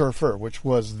course, Surfer, which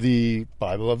was the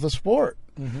Bible of the sport.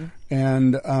 Mm-hmm.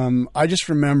 And I just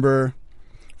remember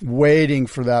waiting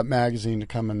for that magazine to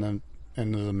come into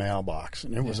the mailbox.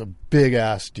 And it was a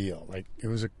big-ass deal. Like, it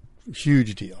was a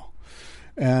huge deal.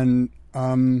 And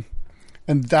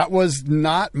that was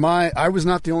not I was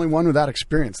not the only one with that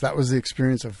experience. That was the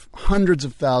experience of hundreds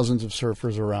of thousands of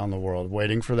surfers around the world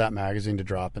waiting for that magazine to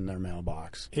drop in their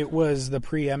mailbox. It was the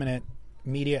preeminent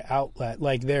media outlet.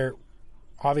 Like, they're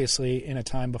obviously in a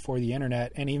time before the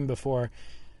internet and even before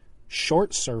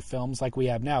short surf films like we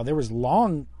have now. There was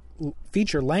long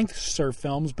feature-length surf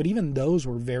films, but even those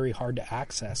were very hard to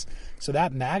access. So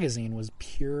that magazine was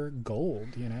pure gold,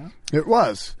 you know? It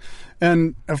was.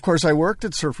 And, of course, I worked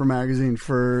at Surfer Magazine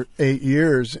for 8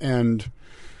 years, and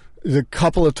the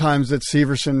couple of times that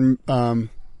Severson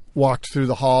walked through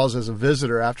the halls as a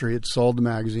visitor after he had sold the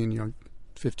magazine,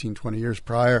 15, 20 years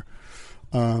prior,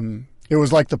 it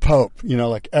was like the Pope,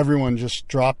 like everyone just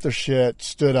dropped their shit,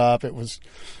 stood up. It was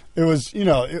it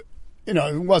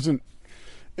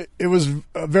was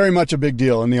very much a big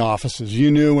deal in the offices.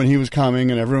 You knew when he was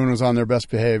coming and everyone was on their best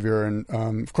behavior. And,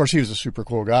 of course, he was a super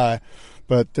cool guy,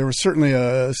 but there was certainly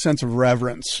a sense of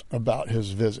reverence about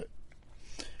his visit.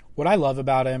 What I love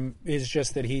about him is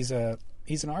just that he's an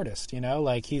artist,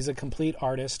 like he's a complete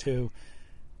artist who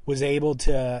was able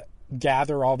to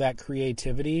gather all that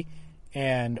creativity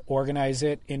and organize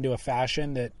it into a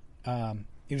fashion that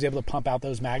he was able to pump out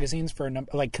those magazines for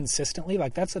consistently.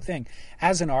 Like, that's the thing.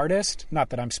 As an artist, not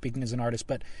that I'm speaking as an artist,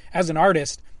 but as an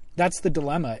artist, that's the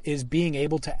dilemma, is being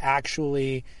able to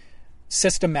actually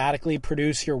systematically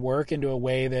produce your work into a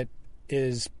way that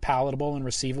is palatable and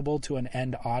receivable to an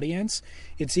end audience.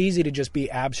 It's easy to just be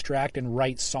abstract and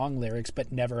write song lyrics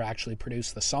but never actually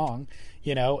produce the song,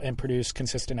 and produce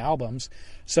consistent albums.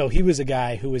 So he was a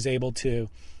guy who was able to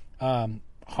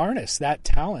harness that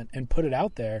talent and put it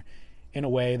out there in a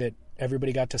way that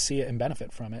everybody got to see it and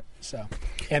benefit from it. So,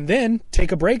 and then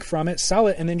take a break from it, sell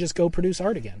it, and then just go produce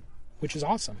art again, which is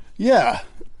awesome. Yeah.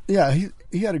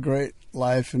 He had a great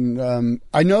life, and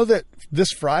I know that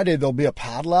this Friday there'll be a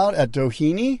paddle out at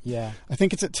Doheny. Yeah, I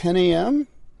think it's at 10 a.m.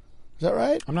 Is that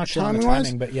right? I'm not sure on the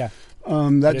timing, but yeah,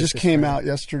 that just came out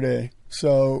yesterday.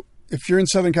 So if you're in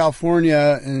Southern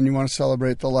California and you want to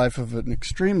celebrate the life of an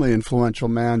extremely influential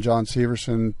man, John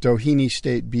Severson, Doheny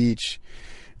State Beach,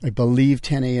 I believe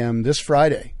 10 a.m. this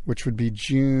Friday, which would be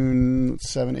June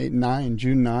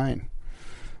 9.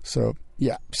 So,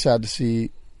 yeah, sad to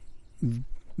see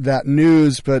that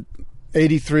news, but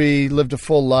 83, lived a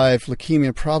full life.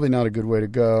 Leukemia, probably not a good way to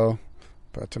go,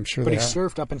 but I'm sure But he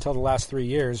surfed up until the last 3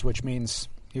 years, which means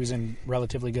he was in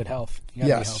relatively good health. You got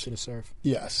to be healthy to surf.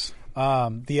 Yes.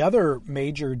 The other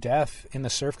major death in the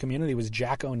surf community was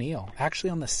Jack O'Neill, actually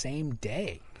on the same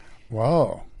day.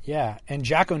 Whoa. Yeah, and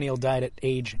Jack O'Neill died at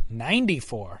age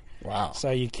 94. Wow. So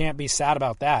you can't be sad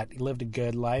about that. He lived a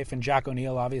good life. And Jack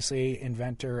O'Neill, obviously,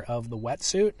 inventor of the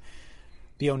wetsuit,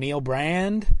 the O'Neill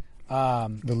brand.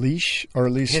 The leash, or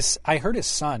at least... I heard his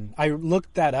son. I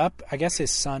looked that up. I guess his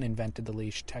son invented the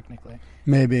leash, technically.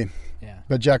 Maybe. Yeah.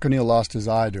 But Jack O'Neill lost his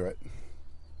eye to it.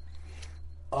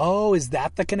 Oh, is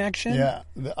that the connection? Yeah.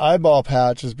 The eyeball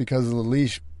patch is because the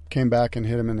leash came back and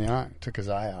hit him in the eye, took his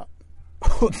eye out.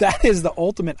 That is the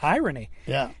ultimate irony.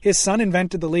 Yeah. His son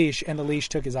invented the leash, and the leash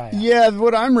took his eye out. Yeah,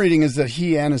 what I'm reading is that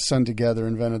he and his son together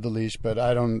invented the leash, but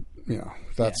I don't,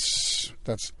 that's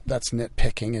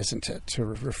nitpicking, isn't it, to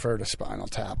refer to Spinal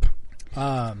Tap.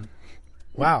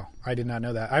 Wow, I did not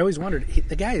know that. I always wondered,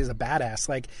 the guy is a badass.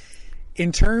 Like,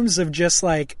 in terms of just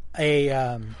like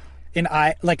a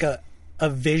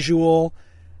visual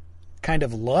kind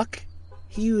of look,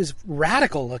 he was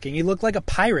radical looking. He looked like a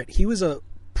pirate. He was a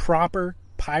proper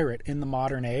pirate in the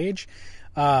modern age,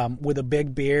 with a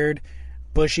big beard,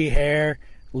 bushy hair,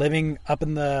 living up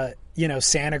in the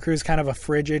Santa Cruz, kind of a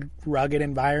frigid, rugged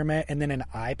environment, and then an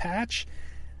eye patch.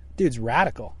 Dude's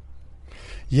radical.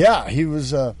 Yeah, he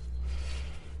was he had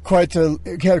quite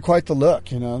the look.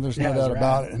 There's no doubt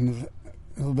about it, and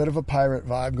a little bit of a pirate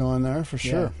vibe going there for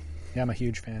sure. Yeah, I'm a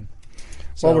huge fan.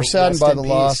 Well, we're saddened by the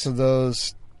loss of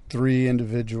those 3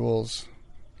 individuals.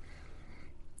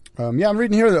 I'm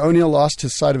reading here that O'Neill lost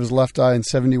his sight of his left eye in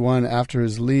 1971 after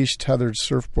his leash tethered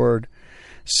surfboard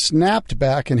snapped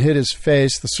back and hit his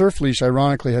face. The surf leash,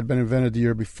 ironically, had been invented the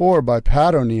year before by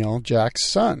Pat O'Neill, Jack's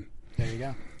son. There you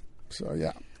go. So,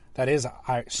 yeah. That is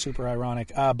super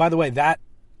ironic. By the way, that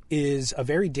is a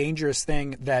very dangerous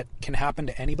thing that can happen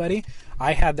to anybody.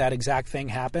 I had that exact thing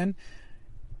happen.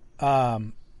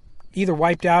 Either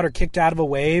wiped out or kicked out of a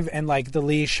wave, and like the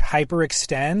leash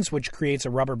hyperextends, which creates a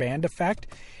rubber band effect.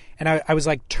 And I was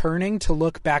like turning to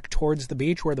look back towards the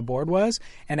beach where the board was.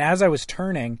 And as I was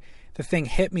turning, the thing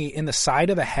hit me in the side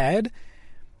of the head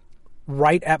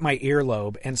right at my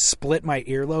earlobe and split my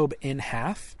earlobe in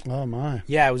half. Oh, my.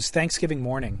 Yeah, it was Thanksgiving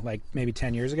morning, like maybe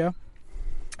 10 years ago.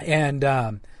 And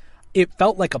it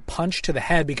felt like a punch to the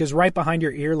head because right behind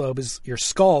your earlobe is your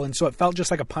skull. And so it felt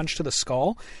just like a punch to the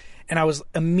skull. And I was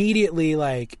immediately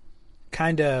like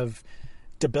kind of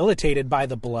debilitated by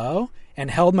the blow and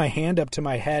held my hand up to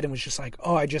my head and was just like,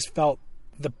 oh, I just felt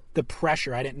the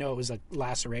pressure. I didn't know it was a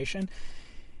laceration.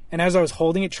 And as I was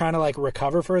holding it, trying to like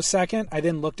recover for a second, I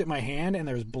then looked at my hand and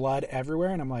there was blood everywhere.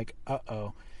 And I'm like,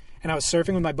 uh-oh. and I was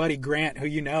surfing with my buddy Grant,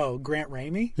 who Grant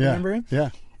Ramey. Yeah. Remember him? Yeah.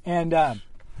 And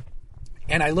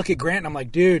I look at Grant and I'm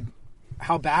like, dude,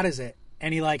 how bad is it?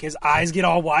 And he his eyes get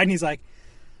all wide and he's like,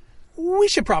 we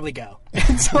should probably go.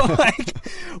 And so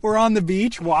we're on the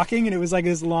beach walking, and it was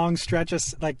this long stretch of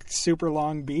super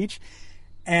long beach.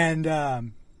 And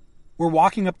we're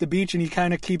walking up the beach, and he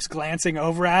kind of keeps glancing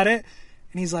over at it.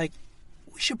 And he's like,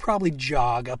 we should probably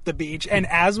jog up the beach. And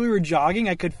as we were jogging,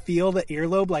 I could feel the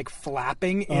earlobe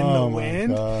flapping in the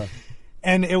wind. God.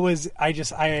 And it was, I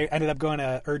ended up going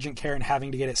to urgent care and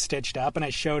having to get it stitched up. And I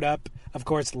showed up, of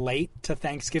course, late to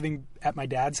Thanksgiving at my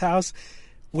dad's house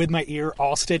with my ear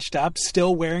all stitched up,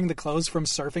 still wearing the clothes from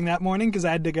surfing that morning because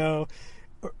I had to go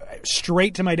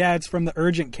straight to my dad's from the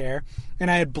urgent care. And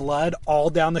I had blood all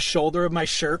down the shoulder of my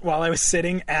shirt while I was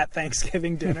sitting at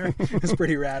Thanksgiving dinner. It was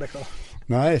pretty radical.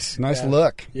 Nice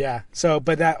look. Yeah. So,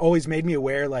 but that always made me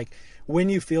aware, when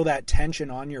you feel that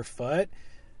tension on your foot,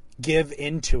 give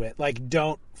into it.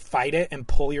 Don't fight it and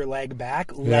pull your leg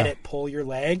back. Let it pull your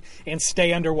leg and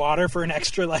stay underwater for an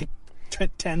extra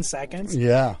 10 seconds.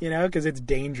 Yeah. Because it's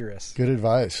dangerous. Good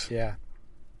advice. Yeah.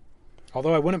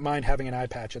 Although I wouldn't mind having an eye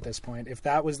patch at this point. If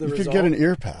that was the result. You could get an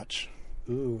ear patch.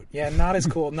 Ooh. Yeah, not as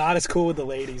cool. Not as cool with the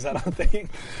ladies, I don't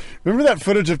think. Remember that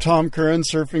footage of Tom Curran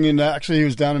surfing actually he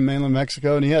was down in mainland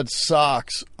Mexico, and he had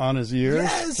socks on his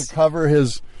ears to cover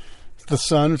the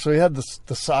sun, so he had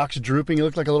the socks drooping. He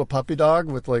looked like a little puppy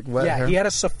dog with wet hair. Yeah, he had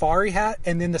a safari hat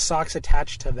and then the socks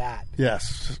attached to that.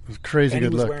 Yes, it was crazy and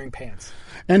good he was look. wearing pants.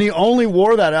 And he only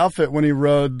wore that outfit when he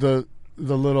rode the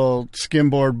little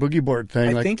skimboard boogie board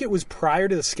thing. I think it was prior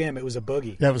to the skim. It was a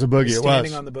boogie. Yeah, it was a boogie. He was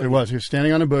standing on the boogie. It was. He was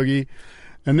standing on a boogie.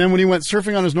 And then when he went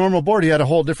surfing on his normal board, he had a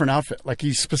whole different outfit.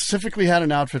 He specifically had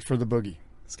an outfit for the boogie.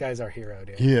 This guy's our hero,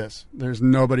 dude. He is. There's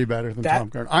nobody better than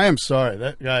Tom Curran. I am sorry.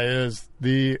 That guy is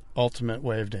the ultimate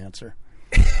wave dancer.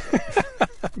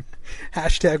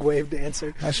 Hashtag wave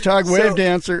dancer. Hashtag wave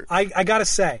dancer. I got to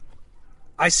say,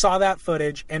 I saw that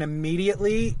footage and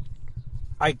immediately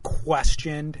I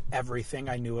questioned everything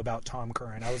I knew about Tom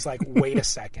Curran. I was like, wait a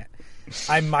second.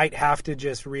 I might have to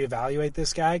just reevaluate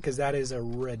this guy because that is a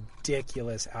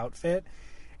ridiculous outfit.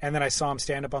 And then I saw him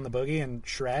stand up on the boogie and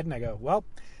shred, and I go, well,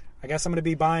 I guess I'm going to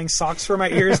be buying socks for my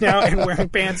ears now and wearing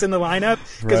pants in the lineup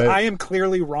because I am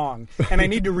clearly wrong. And I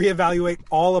need to reevaluate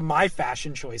all of my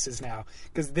fashion choices now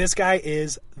because this guy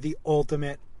is the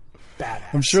ultimate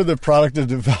badass. I'm sure the product and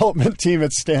development team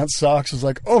at Stance Socks was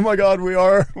like, oh my God, we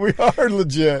are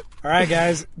legit. All right,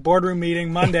 guys, boardroom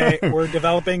meeting Monday. We're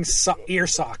developing ear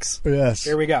socks. Yes.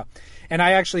 Here we go. And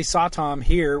I actually saw Tom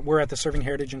here. We're at the Surfing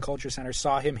Heritage and Culture Center.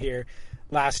 Saw him here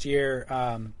last year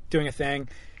doing a thing.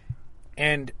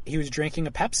 And he was drinking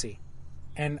a Pepsi.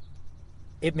 And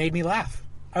it made me laugh.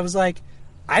 I was like,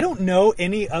 I don't know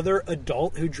any other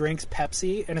adult who drinks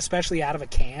Pepsi, and especially out of a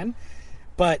can.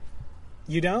 But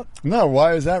you don't? No,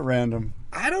 why is that random?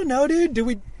 I don't know,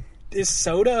 dude. Is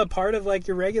soda a part of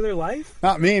your regular life?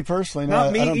 Not me personally. No,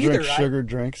 Not me I don't either. drink sugar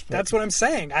drinks. But... That's what I'm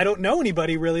saying. I don't know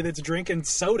anybody really that's drinking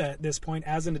soda at this point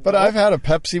as an adult. But I've had a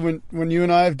Pepsi when you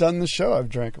and I have done the show. I've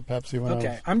drank a Pepsi when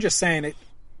Okay, I'm just saying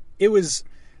it was...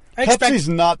 Pepsi's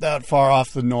not that far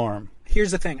off the norm.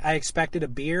 Here's the thing. I expected a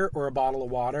beer or a bottle of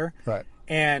water. Right.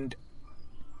 And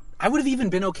I would have even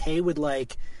been okay with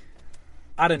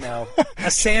I don't know, a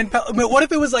sand pellet. I mean, what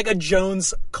if it was a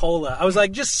Jones Cola? I was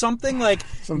like, just something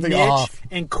something niche off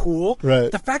and cool.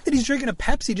 Right. The fact that he's drinking a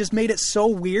Pepsi just made it so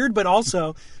weird, but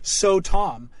also so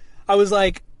Tom. I was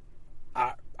like,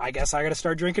 I guess I got to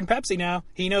start drinking Pepsi now.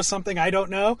 He knows something I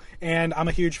don't know, and I'm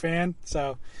a huge fan.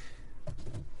 So,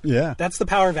 yeah, that's the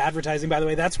power of advertising. By the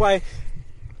way, that's why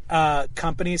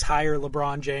companies hire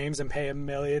LeBron James and pay him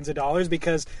millions of dollars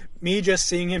because me just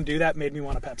seeing him do that made me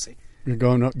want a Pepsi. You're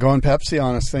going Pepsi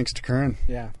on us thanks to Curran.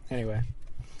 Yeah. Anyway,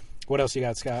 what else you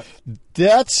got, Scott?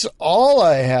 That's all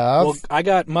I have. Well, I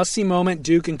got must-see moment,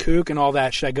 Duke and Kook, and all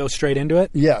that. Should I go straight into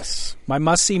it? Yes. My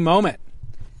must-see moment,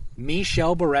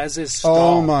 Michel Berez's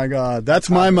stall. Oh, my God. That's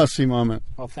my must-see moment.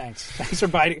 Well, thanks. Thanks for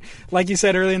biting. Like you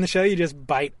said earlier in the show, you just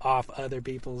bite off other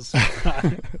people's...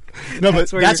 No, but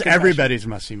that's everybody's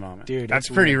must-see moment. Dude, that's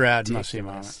pretty rad must-see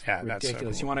moment. Yeah, ridiculous. That's so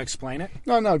cool. You want to explain it?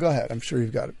 No, go ahead. I'm sure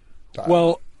you've got it.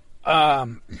 Well...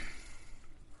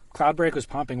 Cloudbreak was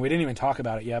pumping. We didn't even talk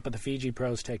about it yet, but the Fiji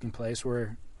Pro's taking place.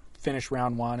 We're finished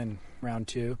round 1 and round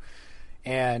 2.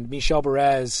 And Michel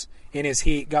Berez, in his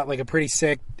heat, got a pretty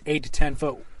sick 8 to 10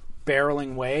 foot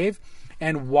barreling wave.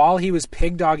 And while he was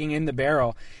pig dogging in the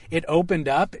barrel, it opened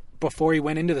up before he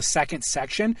went into the second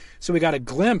section. So we got a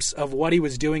glimpse of what he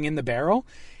was doing in the barrel.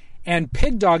 And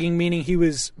pig dogging, meaning he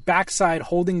was backside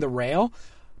holding the rail,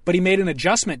 but but he made an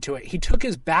adjustment to it. He took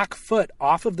his back foot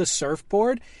off of the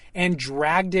surfboard and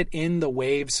dragged it in the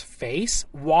wave's face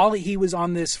while he was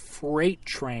on this freight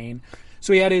train.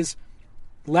 So he had his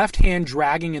left hand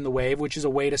dragging in the wave, which is a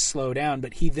way to slow down,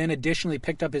 but he then additionally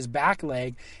picked up his back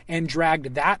leg and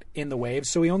dragged that in the wave.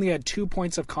 So he only had 2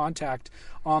 points of contact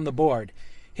on the board.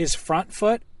 His front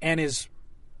foot and his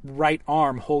right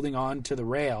arm holding on to the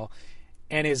rail,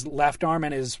 and his left arm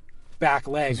and his back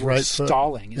leg were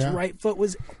stalling. His right foot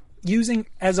was using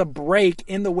as a brake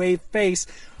in the wave face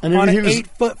on an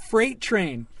 8-foot freight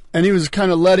train. And he was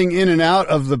kind of letting in and out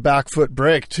of the back foot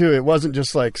brake, too. It wasn't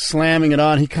just like slamming it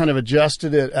on. He kind of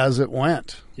adjusted it as it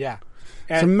went. Yeah.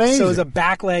 It's amazing. So it was a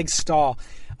back leg stall.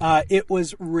 It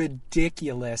was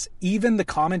ridiculous. Even the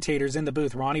commentators in the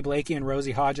booth, Ronnie Blakey and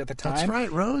Rosie Hodge at the time. That's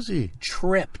right, Rosie.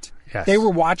 Tripped. Yes. They were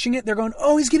watching it. They're going,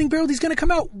 oh, he's getting barreled. He's going to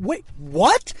come out. Wait,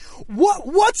 what?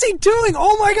 What's he doing?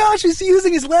 Oh, my gosh, he's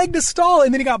using his leg to stall.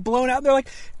 And then he got blown out. They're like,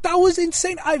 that was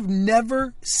insane. I've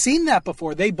never seen that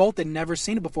before. They both had never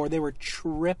seen it before. They were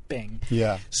tripping.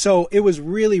 Yeah. So it was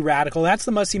really radical. That's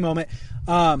the must-see moment.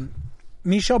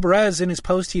 Michel Perez, in his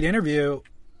post-heat interview,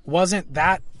 wasn't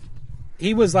that...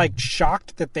 He was, like,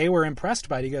 shocked that they were impressed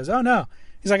by it. He goes, oh, no.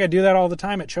 He's like, I do that all the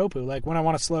time at Chopu. Like, when I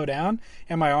want to slow down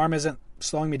and my arm isn't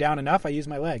slowing me down enough, I use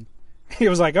my leg. He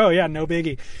was like, oh yeah, no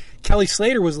biggie. Kelly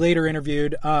Slater was later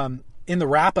interviewed in the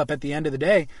wrap-up at the end of the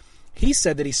day. He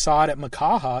said that he saw it at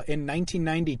Makaha in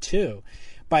 1992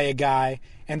 by a guy,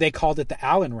 and they called it the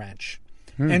Allen wrench.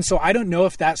 And so I don't know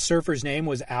if that surfer's name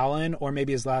was Allen, or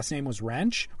maybe his last name was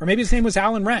Wrench, or maybe his name was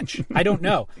Allen Wrench. I don't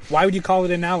know. Why would you call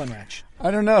it an Allen wrench?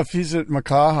 I don't know. If he's at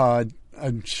Makaha,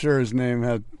 I'm sure his name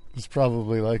was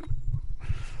probably like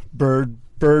Bird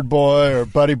Boy or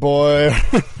Buddy Boy.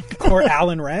 Or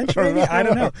Allen Wrench, maybe? I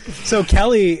don't know. So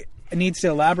Kelly needs to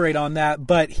elaborate on that,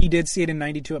 but he did see it in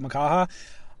 92 at Makaha.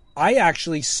 I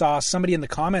actually saw somebody in the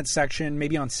comments section,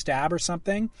 maybe on Stab or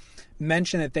something,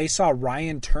 mention that they saw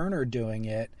Ryan Turner doing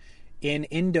it in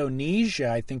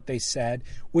Indonesia, I think they said,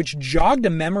 which jogged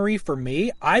a memory for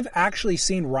me. I've actually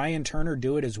seen Ryan Turner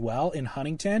do it as well in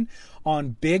Huntington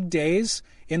on big days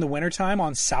in the wintertime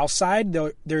on Southside.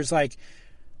 There's like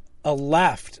a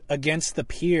left against the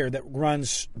pier that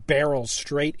runs barrels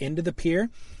straight into the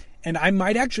pier. And I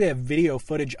might actually have video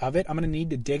footage of it. I'm going to need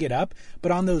to dig it up.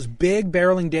 But on those big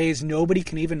barreling days, nobody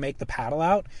can even make the paddle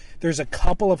out. There's a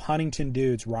couple of Huntington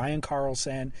dudes, Ryan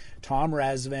Carlson, Tom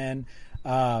Resvin,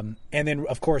 and then,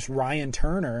 of course, Ryan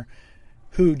Turner,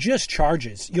 who just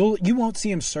charges. You won't see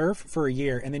him surf for a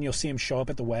year, and then you'll see him show up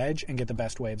at the wedge and get the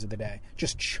best waves of the day.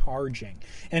 Just charging.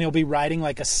 And he'll be riding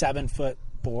like a 7-foot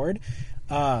board.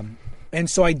 And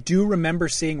so I do remember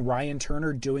seeing Ryan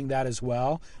Turner doing that as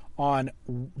well on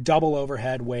double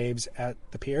overhead waves at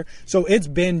the pier. So it's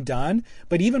been done.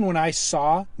 But even when I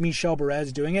saw Michel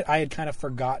Perez doing it, I had kind of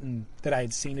forgotten that I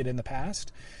had seen it in the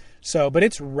past. So, but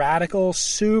it's radical,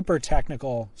 super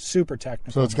technical. So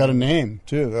it's got a name,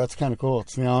 too. That's kind of cool.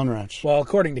 It's the Allen wrench. Well,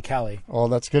 according to Kelly. Well,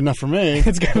 that's good enough for me.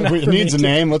 It's good enough It needs a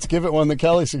name. Let's give it one that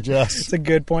Kelly suggests. It's a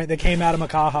good point. They came out of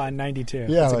Makaha in 92.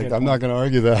 Yeah, I'm not going to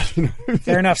argue that.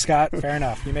 Fair enough, Scott. Fair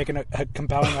enough. You're making a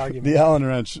compelling argument. The Allen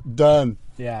wrench. Done.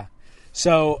 Yeah.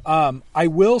 So I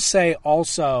will say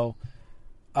also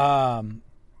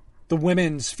the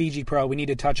women's Fiji Pro, we need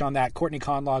to touch on that. Courtney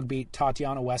Conlog beat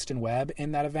Tatiana Weston Webb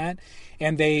in that event,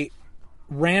 and they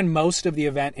ran most of the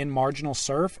event in marginal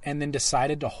surf and then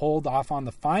decided to hold off on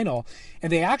the final. And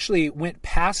they actually went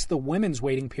past the women's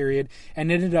waiting period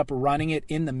and ended up running it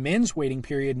in the men's waiting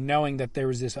period, knowing that there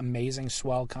was this amazing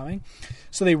swell coming.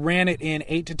 So they ran it in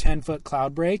 8 to 10 foot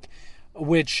cloud break,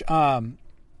 which,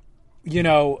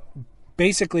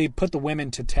 basically put the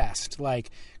women to test. Like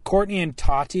Courtney and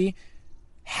Tati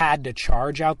had to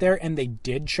charge out there, and they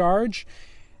did charge.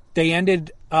 They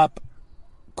ended up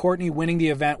Courtney winning the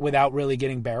event without really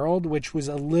getting barreled, which was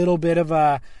a little bit of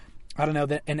an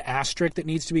asterisk that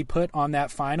needs to be put on that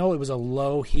final. It was a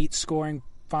low heat scoring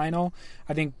final.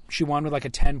 I think she won with like a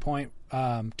 10-point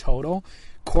total.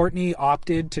 Courtney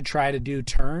opted to try to do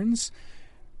turns.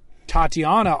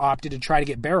 Tatiana opted to try to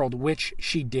get barreled, which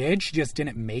she did. She just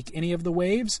didn't make any of the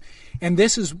waves. And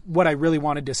this is what I really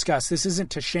want to discuss. This isn't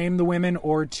to shame the women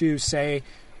or to say,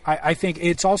 I think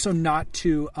it's also not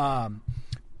to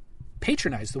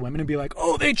patronize the women and be like,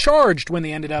 oh, they charged when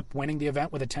they ended up winning the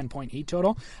event with a 10-point heat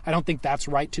total. I don't think that's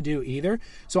right to do either.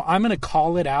 So I'm going to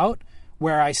call it out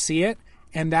where I see it.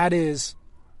 And that is,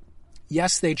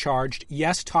 yes, they charged.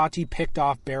 Yes, Tati picked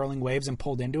off barreling waves and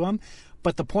pulled into them.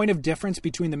 But the point of difference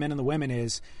between the men and the women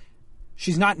is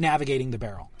She's not navigating the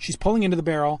barrel. She's pulling into the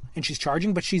barrel and she's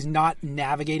charging, but she's not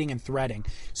navigating and threading.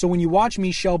 So when you watch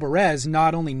Michelle Perez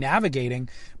not only navigating,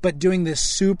 but doing this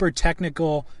super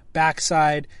technical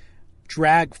backside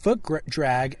drag, foot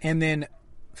drag, and then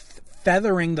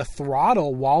feathering the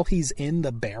throttle while he's in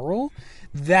the barrel,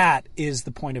 that is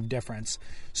the point of difference.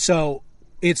 So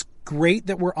it's great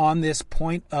that we're on this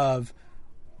point of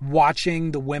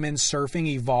watching the women surfing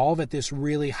evolve at this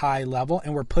really high level,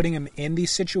 and we're putting them in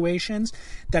these situations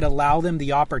that allow them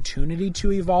the opportunity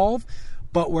to evolve,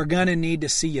 but we're going to need to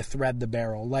see you thread the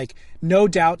barrel. Like, no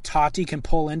doubt Tati can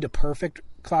pull into perfect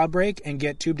cloud break and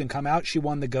get tubed and come out. She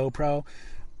won the GoPro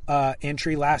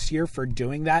entry last year for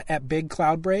doing that at big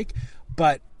cloud break,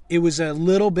 but it was a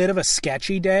little bit of a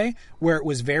sketchy day where it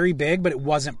was very big, but it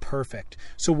wasn't perfect.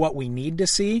 So what we need to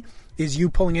see is you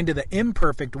pulling into the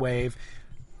imperfect wave,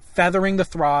 feathering the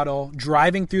throttle,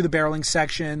 driving through the barreling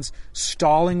sections,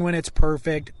 stalling when it's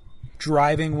perfect,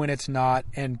 driving when it's not,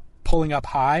 and pulling up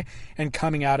high and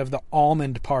coming out of the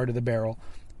almond part of the barrel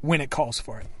when it calls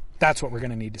for it. That's what we're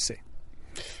going to need to see.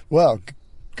 Well,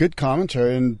 good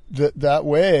commentary. And that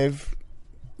wave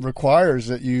requires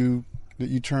that you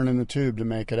turn in the tube to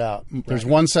make it out. There's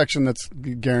one section that's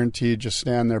guaranteed, just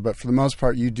stand there. But for the most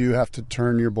part, you do have to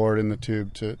turn your board in the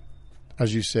tube to,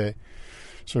 as you say,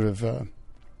 sort of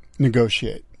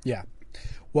negotiate. Yeah.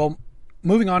 Well,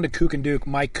 moving on to Kook and Duke.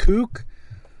 My kook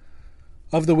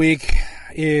of the week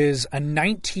is a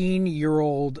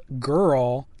 19-year-old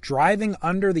girl driving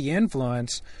under the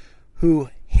influence who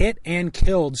hit and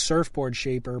killed surfboard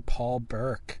shaper Paul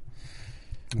Burke.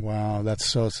 Wow, that's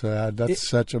so sad. That's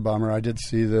such a bummer. I did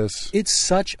see this. It's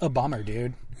such a bummer,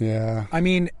 dude. Yeah. I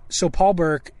mean, so Paul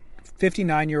Burke,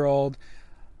 59-year-old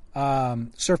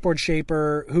surfboard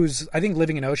shaper who's, I think,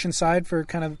 living in Oceanside for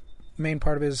kind of main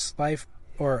part of his life,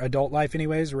 or adult life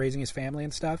anyways, raising his family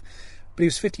and stuff. But he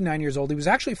was 59 years old. He was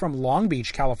actually from Long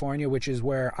Beach, California, which is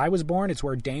where I was born. It's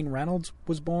where Dane Reynolds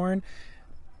was born.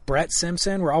 Brett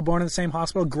Simpson, we're all born in the same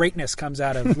hospital. Greatness comes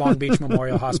out of Long Beach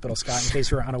Memorial Hospital, Scott, in case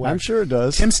you were unaware. I'm sure it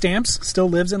does. Tim Stamps still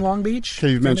lives in Long Beach.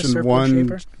 Okay, you've mentioned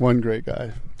one great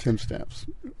guy, Tim Stamps.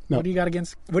 No. What do you got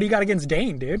against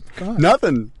Dane, dude? Come on.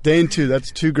 Nothing. Dane, 2.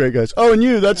 That's 2 great guys. Oh, and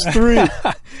you, that's 3.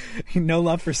 No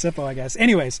love for Sippo, I guess.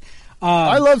 Anyways.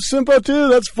 I love Simpo, too.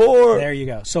 That's 4. There you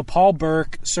go. So Paul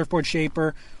Burke, surfboard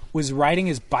shaper, was riding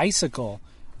his bicycle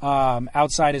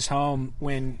outside his home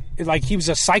when, like, he was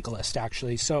a cyclist,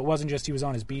 actually. So it wasn't just he was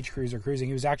on his beach cruise or cruising.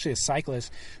 He was actually a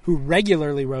cyclist who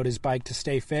regularly rode his bike to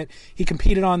stay fit. He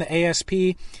competed on the ASP.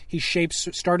 He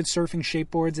started surfing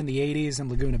shapeboards in the 80s in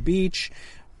Laguna Beach,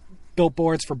 built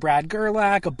boards for Brad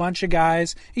Gerlach, a bunch of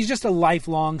guys. He's just a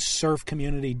lifelong surf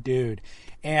community dude.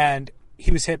 And he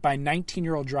was hit by a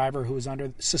 19-year-old driver who was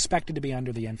suspected to be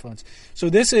under the influence. So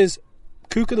this is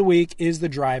Kook of the Week is the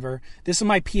driver. This is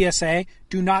my PSA.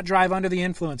 Do not drive under the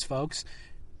influence, folks.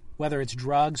 Whether it's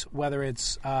drugs, whether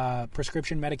it's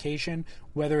prescription medication,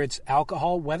 whether it's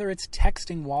alcohol, whether it's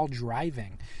texting while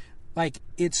driving. Like,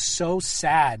 it's so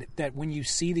sad that when you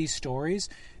see these stories,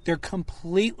 they're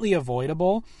completely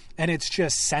avoidable, and it's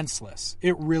just senseless.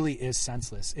 It really is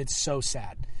senseless. It's so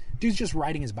sad. Dude's just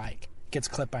riding his bike. Gets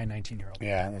clipped by a 19-year-old.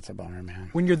 Yeah, that's a bummer,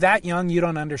 man. When you're that young, you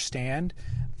don't understand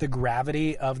the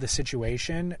gravity of the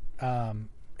situation, and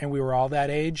we were all that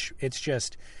age. It's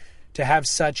just, to have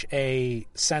such a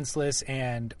senseless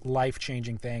and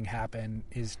life-changing thing happen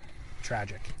is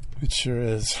tragic. It sure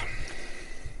is.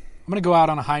 I'm going to go out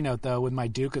on a high note, though, with my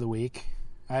Duke of the Week.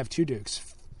 I have 2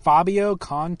 Dukes. Fabio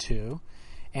Cantu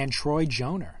and Troy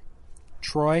Joner.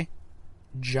 Joner.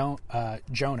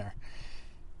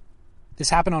 This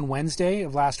happened on Wednesday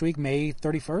of last week, May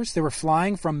 31st. They were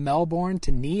flying from Melbourne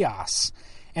to Nias.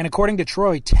 And according to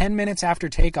Troy, 10 minutes after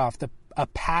takeoff, a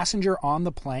passenger on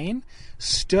the plane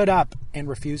stood up and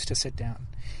refused to sit down.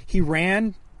 He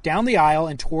ran down the aisle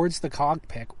and towards the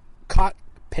cockpit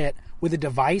with a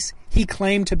device he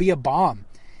claimed to be a bomb.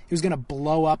 He was going to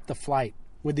blow up the flight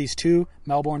with these 2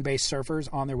 Melbourne-based surfers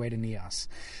on their way to Nias.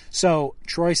 So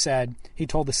Troy said, he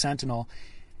told the Sentinel,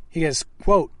 he goes,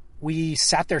 quote, "We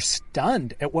sat there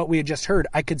stunned at what we had just heard.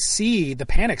 I could see the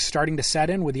panic starting to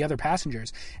set in with the other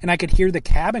passengers, and I could hear the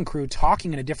cabin crew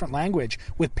talking in a different language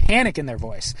with panic in their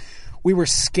voice. We were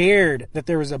scared that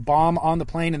there was a bomb on the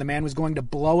plane and the man was going to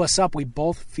blow us up. We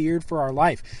both feared for our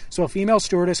life. So a female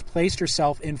stewardess placed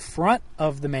herself in front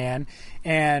of the man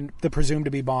and the presumed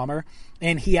to be bomber,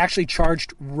 and he actually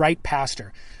charged right past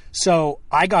her. So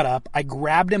I got up, I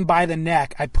grabbed him by the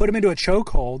neck, I put him into a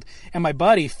chokehold, and my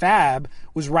buddy, Fab,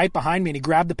 was right behind me, and he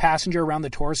grabbed the passenger around the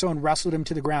torso and wrestled him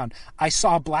to the ground. I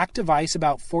saw a black device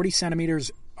about 40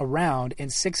 centimeters around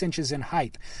and 6 inches in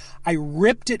height. I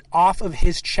ripped it off of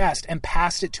his chest and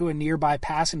passed it to a nearby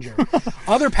passenger.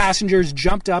 Other passengers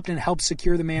jumped up and helped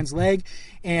secure the man's leg,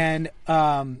 and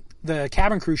the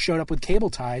cabin crew showed up with cable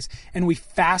ties, and we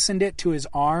fastened it to his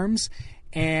arms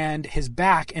and his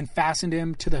back and fastened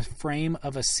him to the frame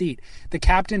of a seat. The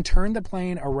captain turned the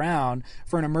plane around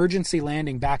for an emergency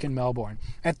landing back in Melbourne.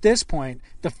 At this point,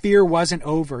 the fear wasn't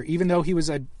over. Even though he was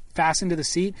fastened to the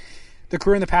seat, the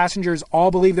crew and the passengers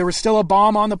all believed there was still a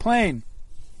bomb on the plane.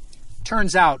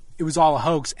 Turns out it was all a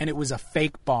hoax and it was a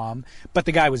fake bomb, but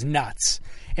the guy was nuts.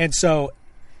 And so,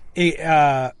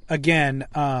 again...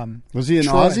 was he an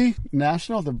Aussie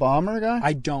national, the bomber guy?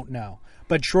 I don't know.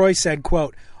 But Troy said,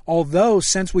 quote, although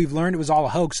since we've learned it was all a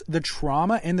hoax, the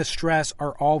trauma and the stress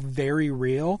are all very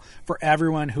real for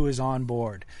everyone who is on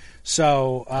board.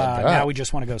 So now we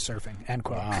just want to go surfing, end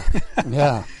quote. Wow.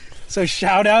 Yeah. So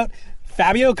shout out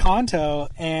Fabio Conto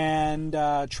and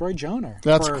Troy Joner.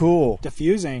 That's for cool.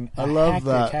 Diffusing I love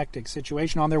that. hectic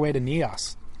situation on their way to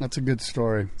Nios. That's a good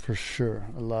story for sure.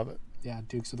 I love it. Yeah,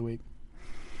 Dukes of the Week.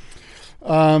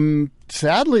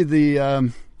 Sadly,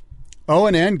 the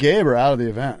Owen and Gabe are out of the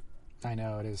event. I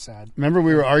know, it is sad. Remember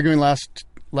we were arguing last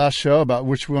show about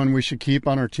which one we should keep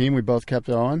on our team. We both kept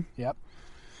Owen. Yep.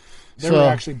 They were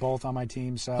actually both on my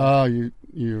team. So. Oh,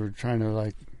 you were trying to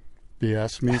like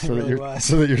BS me so really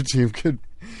that your team could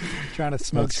trying to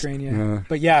smoke screen you. Yeah.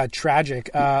 But yeah,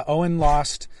 tragic. Owen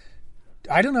lost.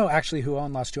 I don't know actually who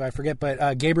Owen lost to. I forget.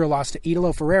 But Gabriel lost to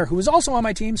Italo Ferrer, who was also on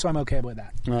my team. So I'm okay with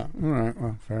that. All right.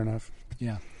 Well, fair enough.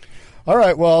 Yeah. All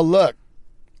right. Well, look.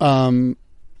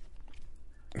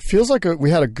 It feels like we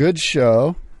had a good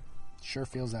show. Sure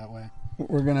feels that way.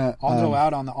 We're gonna. I'll go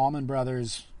out on the Allman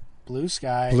Brothers Blue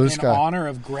Sky in honor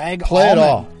of Greg Play Allman. it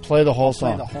all. Play the whole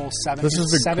song. Play the whole 7. This is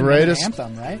the 7 greatest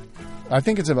anthem, right? I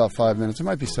think it's about 5 minutes. It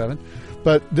might be 7,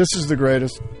 but this is the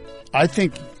greatest. I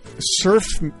think surf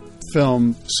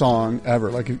film song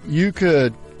ever. Like if you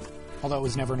could. Although it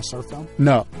was never in a surf film.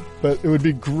 No, but it would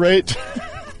be great.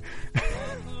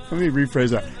 Let me rephrase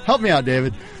that. Help me out,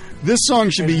 David. This song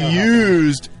should be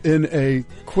used in a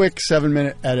quick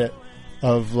 7-minute edit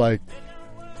of like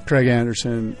Craig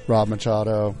Anderson, Rob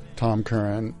Machado, Tom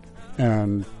Curran,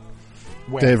 and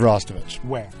Dave Rostovich.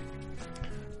 Where?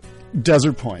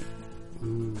 Desert Point.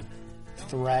 Ooh.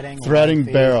 Threading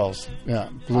like barrels. Yeah,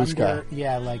 blue sky.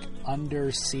 Yeah, like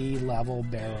under sea level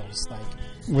barrels, like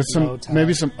with some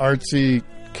maybe some artsy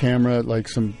camera, like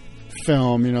some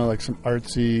film. Like some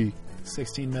artsy.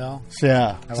 16 mil.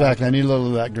 Yeah, exactly. I need a little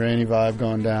of that grainy vibe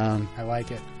going down. I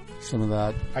like it. Some of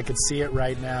that. I could see it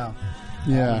right now.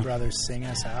 Yeah. My brothers sing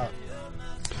us out.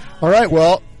 All right.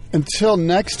 Well, until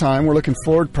next time, we're looking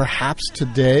forward. Perhaps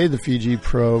today the Fiji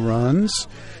Pro runs,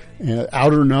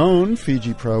 outer known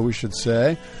Fiji Pro, we should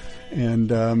say.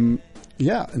 And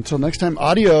until next time,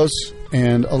 adios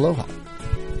and aloha.